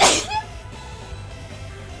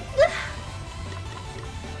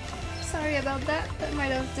 Sorry about that. That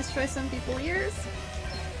might have destroyed some people's ears.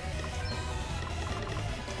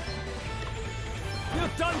 You're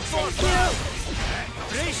done for now!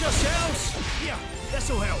 Brace yourselves! Here,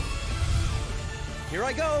 this'll help. Here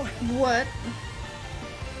I go. What?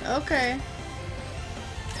 Okay.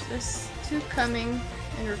 There's 2 coming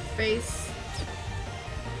in her face.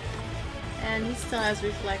 And he still has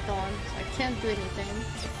Reflect on, so I can't do anything.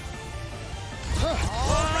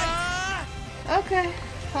 Okay,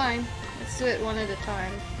 fine. Let's do it one at a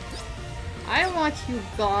time. I want you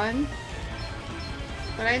gone.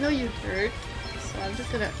 But I know you hurt, so I'm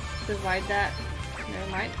just gonna divide that. Never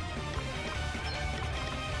mind.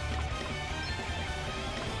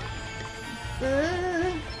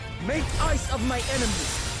 Make ice of my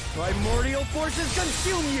enemies. Primordial forces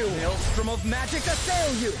consume you. Maelstrom of magic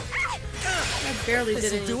assail you. I barely did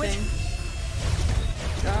This'll do it. anything.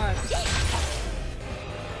 God.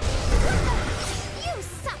 You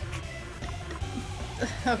suck!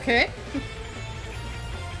 Okay.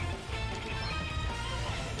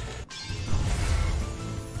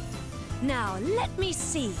 Now, let me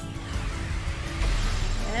see.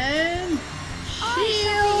 And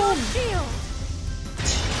Shield! shield.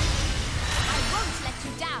 I won't let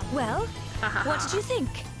you down! Well, what did you think?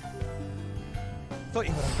 Thought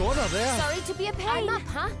you were a goner there. Sorry to be a pain. I'm up,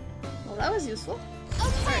 huh? Well, that was useful.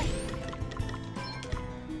 Okay.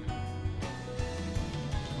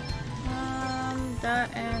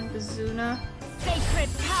 That and Bazuna. Sacred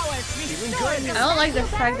powers restore I don't like the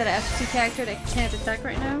fact that I have two characters that can't attack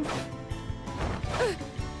right now.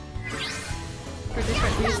 For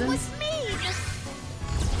different reasons.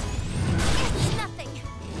 It's nothing.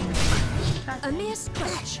 A mere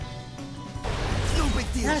scratch. No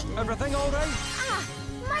big deal. Everything all right? Ah,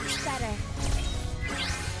 much better.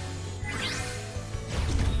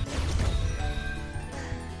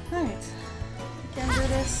 Alright. We can do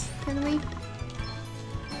this, can we?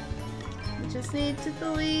 We just need to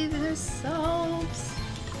believe in ourselves.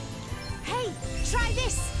 Hey, try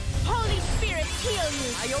this. Holy Spirit, heal you.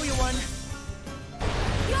 I owe you one.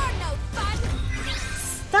 You're no fun.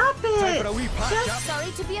 Stop it! Time for a wee patch up.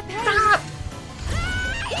 Sorry to be a pain. Stop!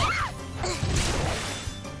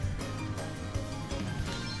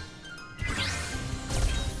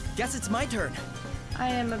 Guess it's my turn. I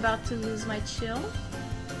am about to lose my chill.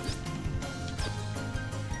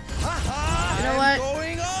 You know what?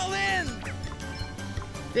 Going all in.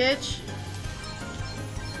 Bitch.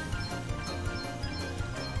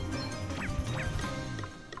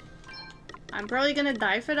 I'm probably gonna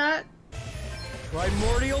die for that.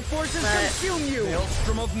 Primordial forces But consume you.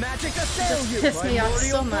 Maelstrom of magic assail just you. pissed me off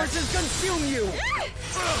Primordial so much. forces consume you.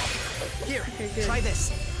 Here, Okay, good. try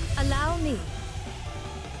this. Allow me.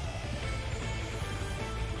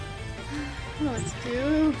 I don't know what to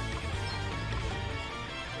do.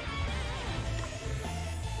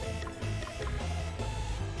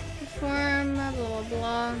 Perform, blah blah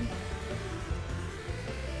blah.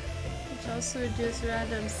 Which also reduce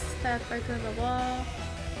random stat factor, blah blah.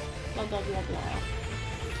 Blah blah blah blah.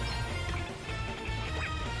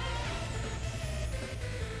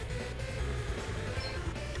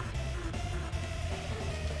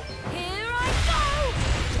 Here I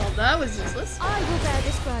go. Well, that was useless. I will bear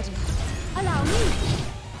this burden. Allow me.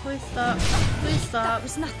 Please stop. Please stop. That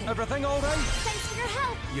was nothing. Everything all right? Thanks for your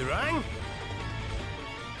help. You rang?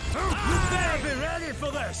 You better be ready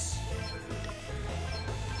for this.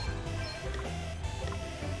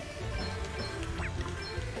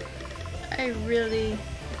 I really,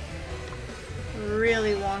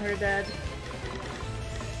 really want her dead.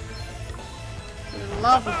 For the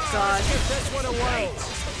love of God. Give this one a whirl.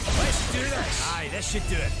 Let's do this. Aye, this should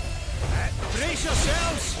do it. Brace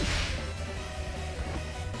yourselves.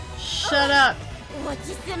 Shut up. What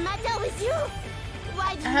is the matter with you?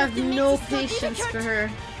 Why do I you have to make no this so patience difficult? for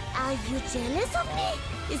her. Are you jealous of me?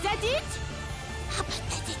 Is that it? How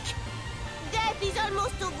pathetic. Death is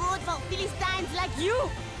almost too good for Philistines like you.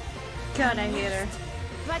 God, I hate her.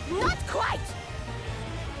 But not quite.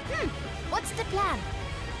 What's the plan?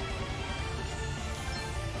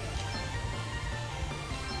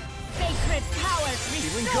 Sacred powers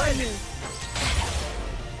Feeling restore good. me.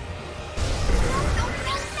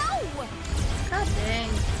 No. God dang.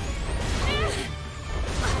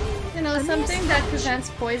 You know, something that prevents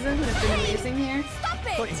poison would have been amazing here. Stop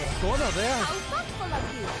it. Thought you were a corner there. How thoughtful of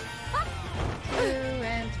you. 2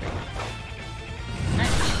 and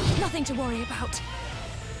 3. Nothing to worry about.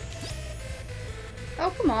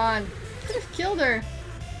 Oh, come on. Could have killed her.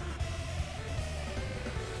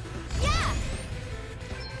 Yeah.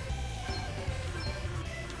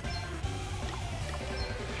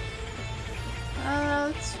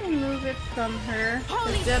 Let's remove it from her.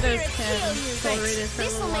 Holy Because the others Spirit, can heal you. tolerate it for a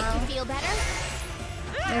This little will make while. you feel better.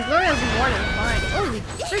 And Gloria's more than fine. Holy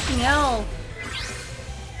freaking hell!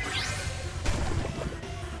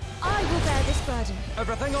 I will bear this burden.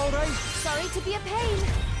 Everything all right? Sorry to be a pain.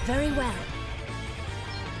 Very well.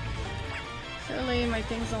 Surely my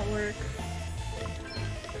things don't work.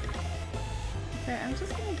 Okay, I'm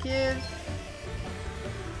just gonna give...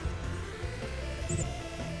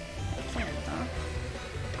 I can't, huh?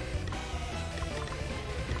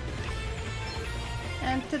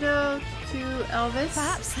 Antidote to Elvis.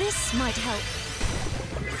 Perhaps this might help.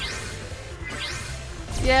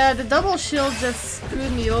 Yeah, the double shield just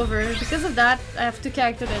screwed me over. Because of that, I have two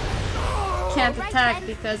characters that can't attack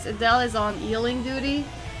because Adele is on healing duty.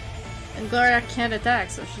 And Gloria can't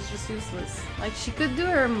attack, so she's just useless. Like, she could do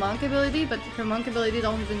her monk ability, but her monk ability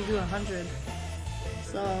don't even do 100.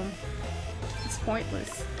 So, it's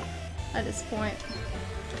pointless at this point.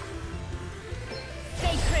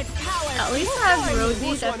 Sacred powers. At least I have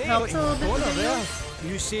Rosie that helps a little bit with the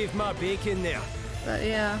heals. You saved my bacon there. But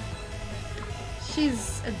yeah.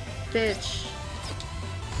 She's a bitch.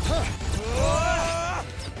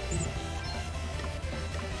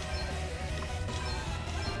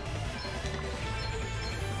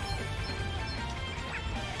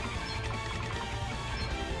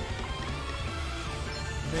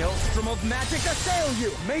 Maelstrom of magic assail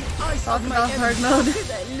you. Make ice Talk of my about hard enemies.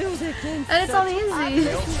 mode. And it's on easy.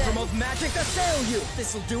 Maelstrom of magic assail you.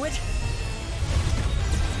 This'll do it.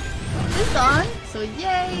 is on, so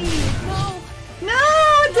yay! No,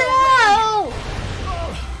 Del!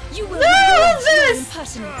 You will no, this!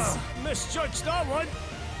 impertinence. Misjudged that one.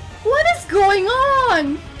 What is going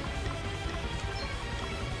on?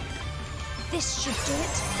 This should do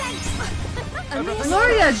it. Thanks.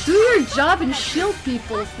 Gloria, do your job and shield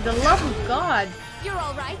people, for the love of God. You're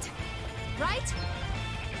all right, right?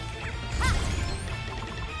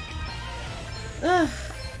 Ugh.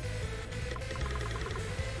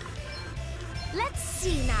 Let's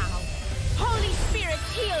see now. Holy Spirit,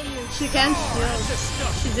 heal you. She can shield.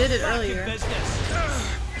 She did it earlier.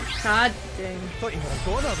 God dang. Thought you were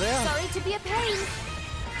a goner there. Sorry to be a pain.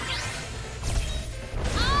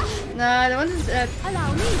 Nah, the one is dead.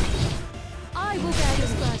 Allow me. I will bear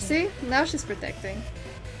this burden. See? Now she's protecting.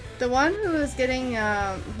 The one who is getting,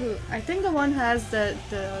 I think the one who has the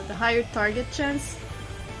higher target chance,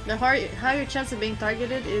 the higher chance of being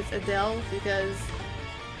targeted is Adele, because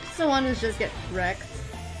she's the one who's just get wrecked.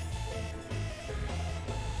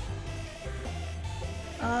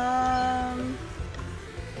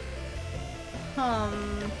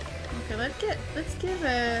 Okay, let's give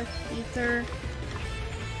a ether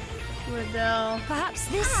to Adele. Perhaps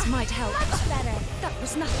this might help. Much better. That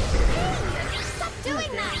was nothing. Stop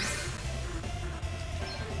doing that.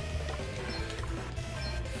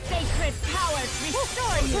 Sacred powers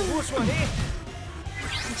restore you. What's one here?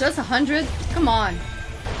 Just 100? Come on.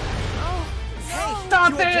 Oh,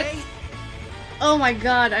 Stop it! Oh my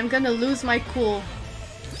god, I'm gonna lose my cool.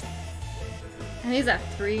 And he's at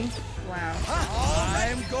 3. Wow.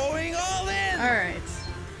 I'm going all in! Alright.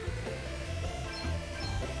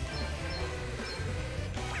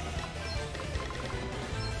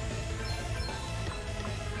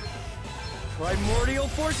 Primordial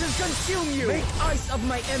forces consume you! Make ice of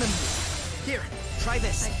my enemies. Here, try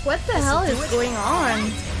this. What the hell is going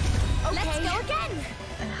on? let's go again.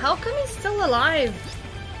 And how come he's still alive?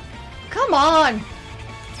 Come on!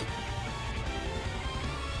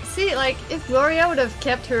 See, like, if Gloria would have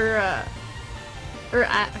kept her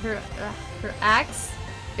axe,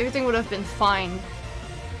 everything would have been fine.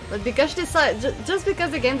 But because she decided, just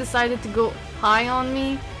because the game decided to go high on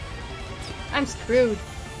me, I'm screwed.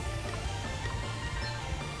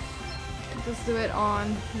 Just do it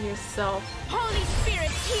on yourself. Holy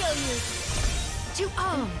Spirit, heal you. To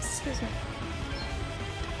arms. Excuse me.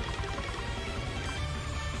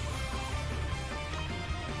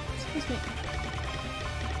 Excuse me.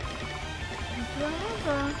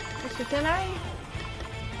 Actually, can I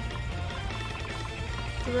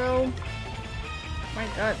throw? My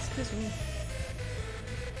God, excuse me.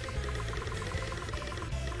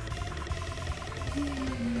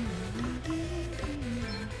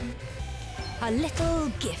 A little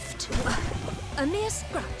gift. A mere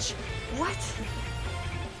scratch. What?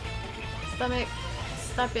 Stomach.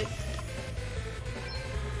 Stop it.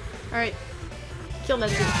 Alright. Kill that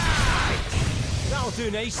dude. That'll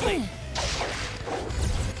do nicely.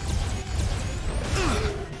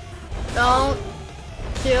 Don't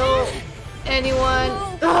kill anyone.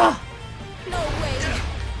 Ugh. No way.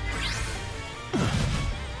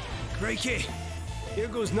 Crikey. Here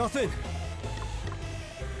goes nothing.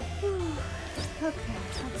 Okay,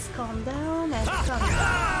 let's calm down. Let's calm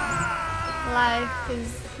down. Life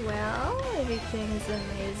is well. Everything's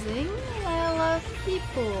amazing. I love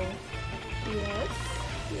people. Yes.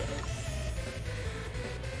 Yes.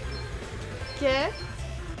 Okay.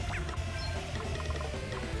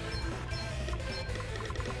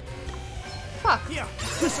 Fuck. Here,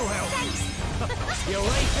 this'll help. You'll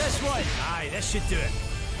like this one. Aye, this should do it.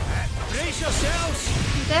 Brace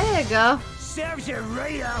yourselves. There you go. Serves you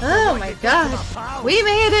right out. Oh my god. We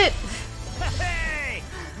made it. Hey,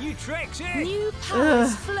 new tricks, eh? New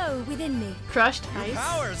powers Ugh. flow within me. Crushed ice.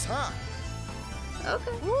 Powers, huh?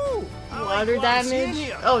 Okay. Woo, I Water like what I'm seeing damage.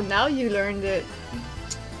 here. Oh, now you learned it.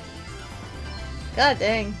 God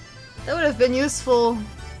dang. That would have been useful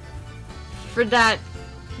for that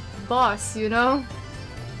boss, you know?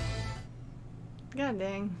 God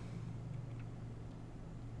dang.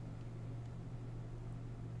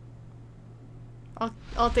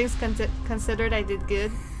 All things considered, I did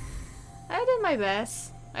good. I did my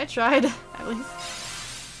best. I tried, at least.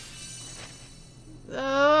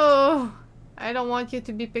 Oh, I don't want you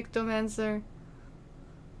to be Pictomancer.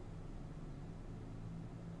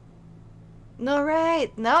 No,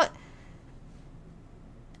 right. Now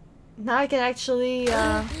I can actually,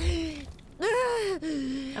 I'm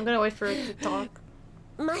gonna wait for it to talk.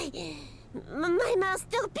 My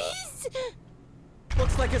masterpiece!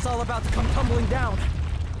 Looks like it's all about to come tumbling down.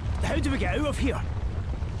 How do we get out of here?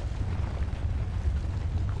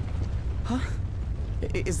 Huh?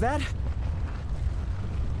 Is that?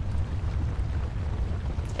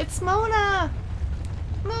 it's Mona!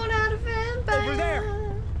 Mona the vampire! Over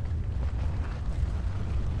there!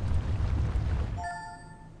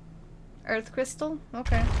 Earth crystal?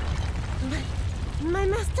 Okay. My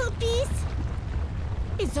masterpiece!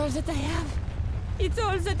 It's all that I have. It's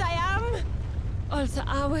all that I am. All the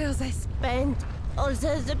hours I spent. All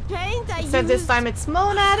the paint I used. Except this time it's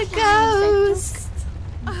Mona the ghost!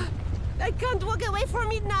 I can't walk away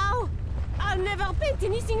from it now. I'll never paint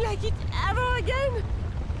anything like it ever again.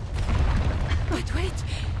 But wait.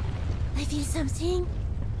 I feel something.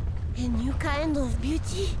 A new kind of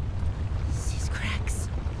beauty. These cracks.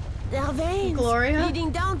 They're veins. Gloria?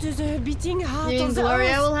 Leading down to the beating heart You mean of the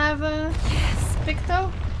Gloria earth. will have a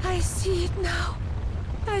Picto? I see it now.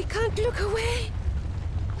 I can't look away.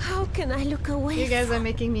 How can I look away? You guys are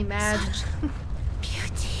making me mad.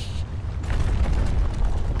 Beauty.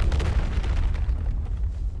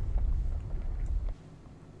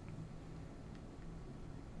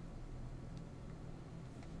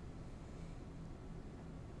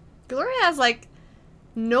 Gloria has like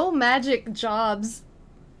no magic jobs.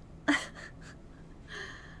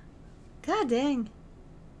 God dang.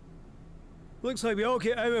 Looks like we all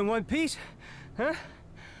get out in one piece. Huh?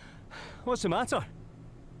 What's the matter?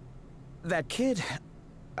 That kid,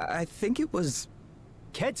 I think it was...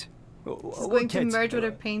 Kid? She's going to merge with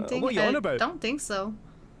her painting? What are you on about? I don't think so.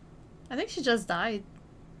 I think she just died.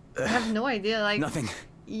 I have no idea. Like Nothing.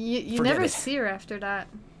 You Forget never it. see her after that.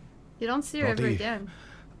 You don't see her ever Roddy. again.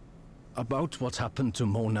 About what happened to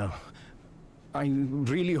Mona, I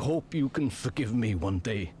really hope you can forgive me one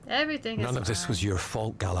day. Everything is None of this was your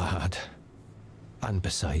fault, Galahad. And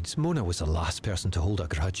besides, Mona was the last person to hold a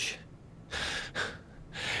grudge.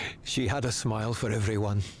 She had a smile for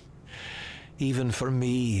everyone. Even for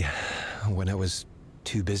me, when I was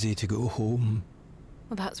too busy to go home.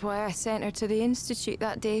 Well, that's why I sent her to the Institute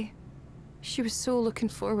that day. She was so looking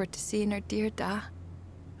forward to seeing her dear Da.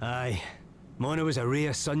 Aye. Mona was a ray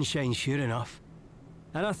of sunshine, sure enough.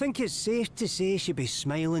 And I think it's safe to say she'd be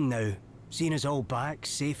smiling now, seeing us all back,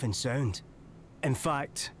 safe and sound. In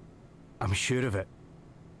fact, I'm sure of it.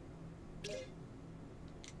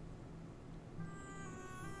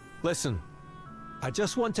 Listen, I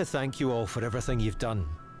just want to thank you all for everything you've done.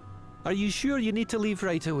 Are you sure you need to leave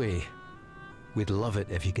right away? We'd love it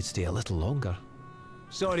if you could stay a little longer.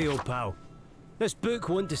 Sorry, old pal. This book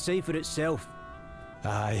won't decipher itself.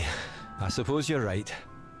 Aye, I suppose you're right.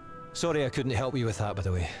 Sorry I couldn't help you with that, by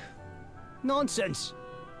the way. Nonsense!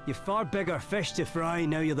 You've far bigger fish to fry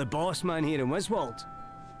now you're the boss man here in Wiswald.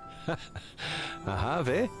 I have,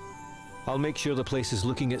 eh? I'll make sure the place is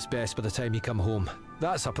looking its best by the time you come home.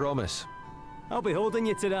 That's a promise. I'll be holding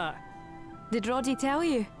you to that. Did Roddy tell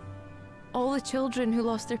you? All the children who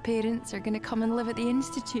lost their parents are going to come and live at the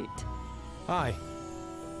Institute. Aye.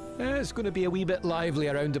 It's going to be a wee bit lively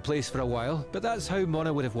around the place for a while, but that's how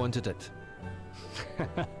Mona would have wanted it.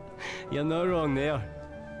 You're not wrong there.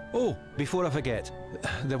 Oh, before I forget,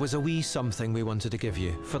 there was a wee something we wanted to give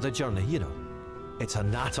you for the journey, you know. It's a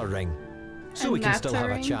natter ring, so A we can still have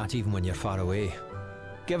a natter chat even when you're far away.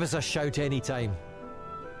 Give us a shout anytime.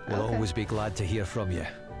 We'll Okay. always be glad to hear from you.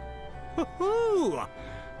 Hoo-hoo!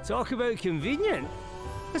 Talk about convenient.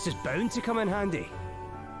 This is bound to come in handy.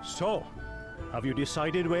 So, have you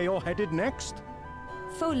decided where you're headed next?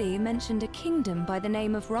 Foley mentioned a kingdom by the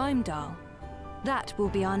name of Rheimdall. That will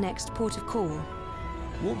be our next port of call.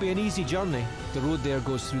 Won't be an easy journey. The road there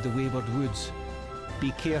goes through the wayward woods.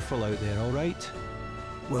 Be careful out there, all right?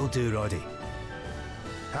 Will do, Roddy.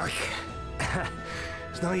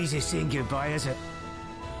 It's not easy saying goodbye, is it?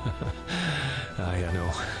 Aye, I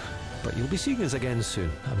know. But you'll be seeing us again soon,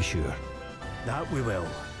 I'm sure. That we will.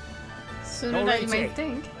 Sooner than you Alrighty. might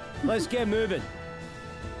think. Let's get moving.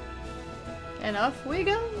 And off we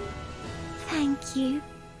go. Thank you.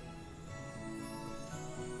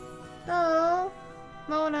 Oh,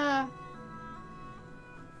 Mona.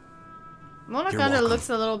 Mona You're kind of welcome. looks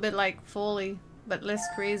a little bit like Foley, but less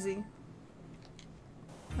crazy.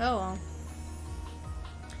 Oh well.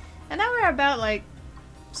 And now we're about like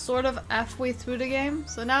sort of halfway through the game,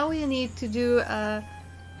 so now we need to do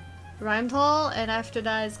Rheimdall, and after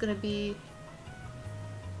that it's gonna be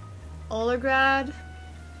Olograd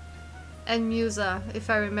and Musa, if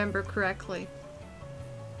I remember correctly.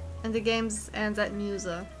 And the game ends at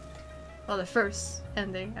Musa. Well, the first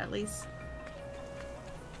ending, at least.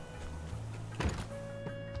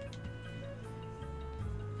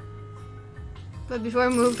 But before I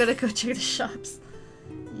move, gotta go check the shops.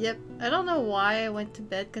 Yep, I don't know why I went to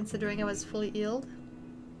bed considering I was fully healed.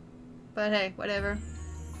 But hey, whatever.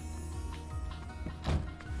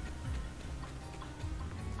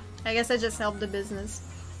 I guess I just helped the business.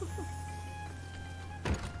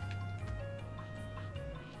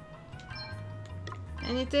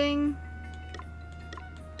 Anything?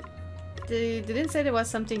 They didn't say there was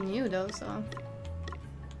something new though, so...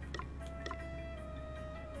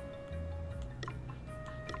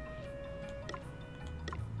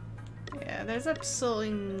 Yeah, there's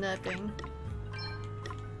absolutely nothing.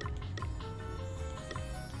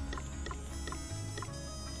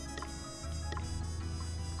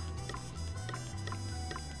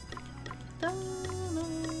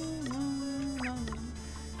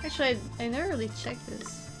 Actually, I never really checked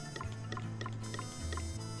this.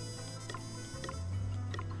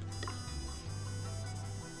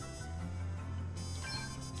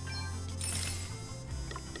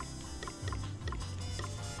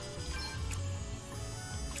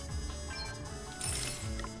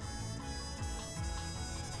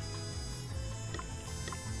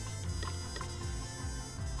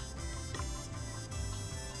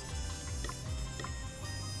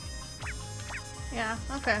 Yeah,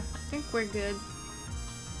 okay. I think we're good.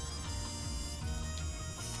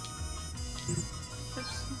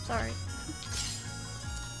 Oops, I'm sorry.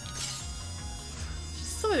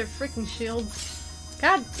 Just so many freaking shields.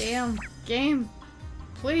 God damn. Game.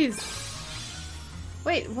 Please.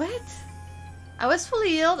 Wait, what? I was fully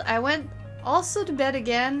healed. I went also to bed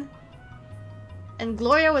again. And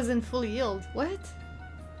Gloria was in fully healed. What?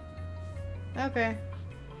 Okay.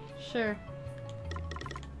 Sure.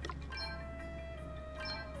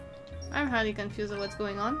 I'm highly confused of what's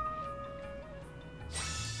going on.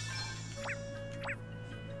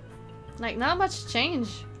 Like, not much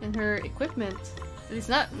change in her equipment. At least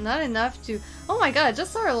not enough to... Oh my god, I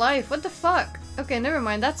just saw her life. What the fuck? Okay, never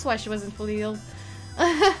mind. That's why she wasn't fully healed.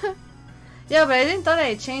 Yeah, but I didn't thought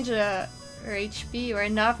I changed her HP or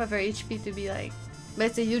enough of her HP to be like... But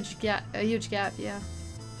it's a huge gap, yeah.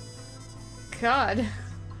 God.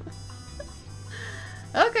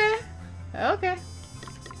 Okay. Okay.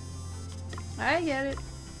 I get it.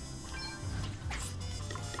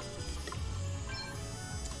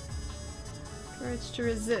 Courage to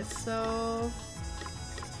resist, so...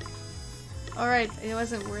 Alright, it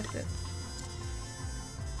wasn't worth it.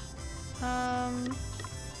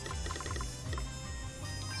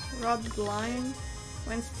 Rob blind.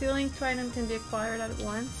 When stealing, Trident can be acquired at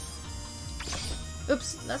once.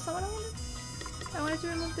 Oops, that's not what I wanted. I wanted to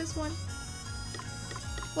remove this one.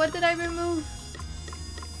 What did I remove?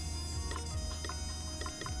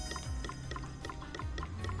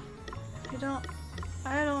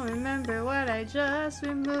 I don't remember what I just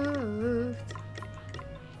removed.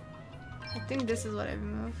 I think this is what I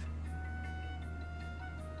removed.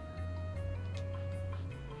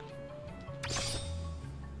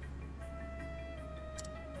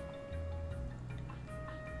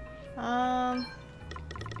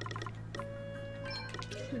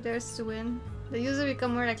 Who dares to win? The user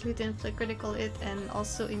become more likely to inflict critical hit and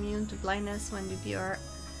also immune to blindness when DP are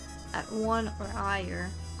at 1 or higher.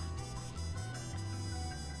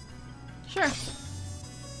 Sure.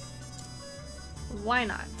 Why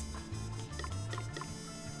not?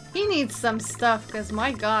 He needs some stuff, because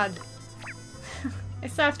my god. I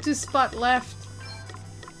still have 2 spots left.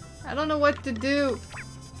 I don't know what to do.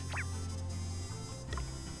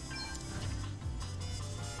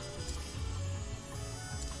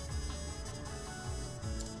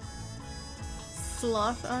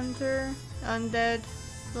 Sloth Hunter, Undead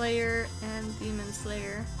Slayer, and Demon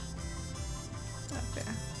Slayer. Okay.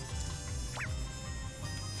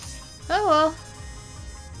 Oh well.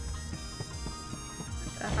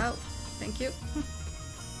 Oh, thank you.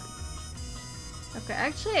 Okay,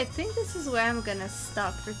 actually I think this is where I'm gonna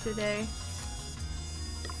stop for today.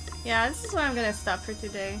 Yeah, this is where I'm gonna stop for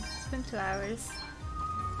today. It's been 2 hours.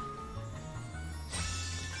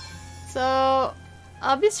 So,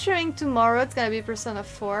 I'll be streaming tomorrow. It's gonna be Persona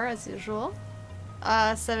 4 as usual.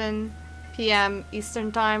 7 PM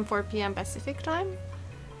Eastern Time, 4 PM Pacific Time.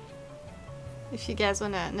 If you guys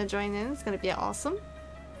wanna join in, it's gonna be awesome.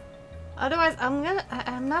 Otherwise,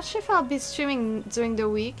 I'm not sure if I'll be streaming during the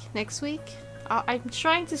week, next week. I'm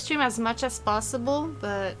trying to stream as much as possible,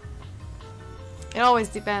 but it always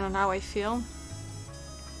depends on how I feel.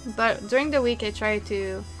 But during the week, I'll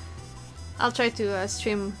try to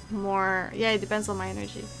stream more. Yeah, it depends on my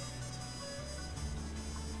energy.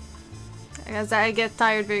 As I get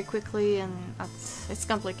tired very quickly, and it's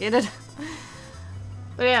complicated.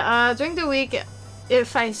 But yeah, during the week,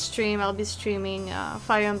 if I stream, I'll be streaming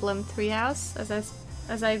Fire Emblem Three House,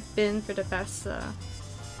 as I've been for the past,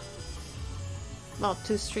 well,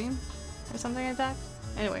 2 streams or something like that.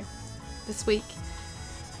 Anyway, this week.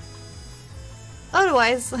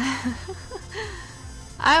 Otherwise,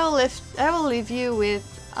 I will leave you with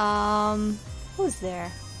who's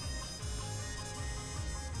there?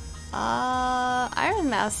 I Iron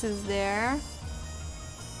Mouse is there.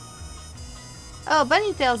 Oh,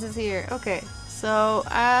 Bunnytails is here. Okay, so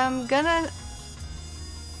I'm gonna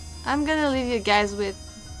leave you guys with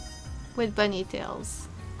Bunnytails.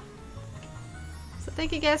 So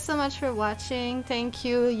thank you guys so much for watching. Thank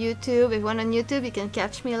you, YouTube. If you want on YouTube, you can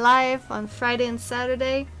catch me live on Friday and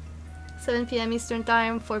Saturday, 7 PM Eastern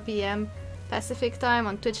Time, 4 PM Pacific Time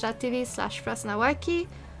on twitch.tv/FrostNawaki.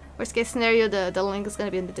 Worst case scenario, the link is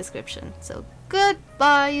gonna be in the description. So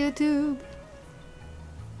goodbye, YouTube.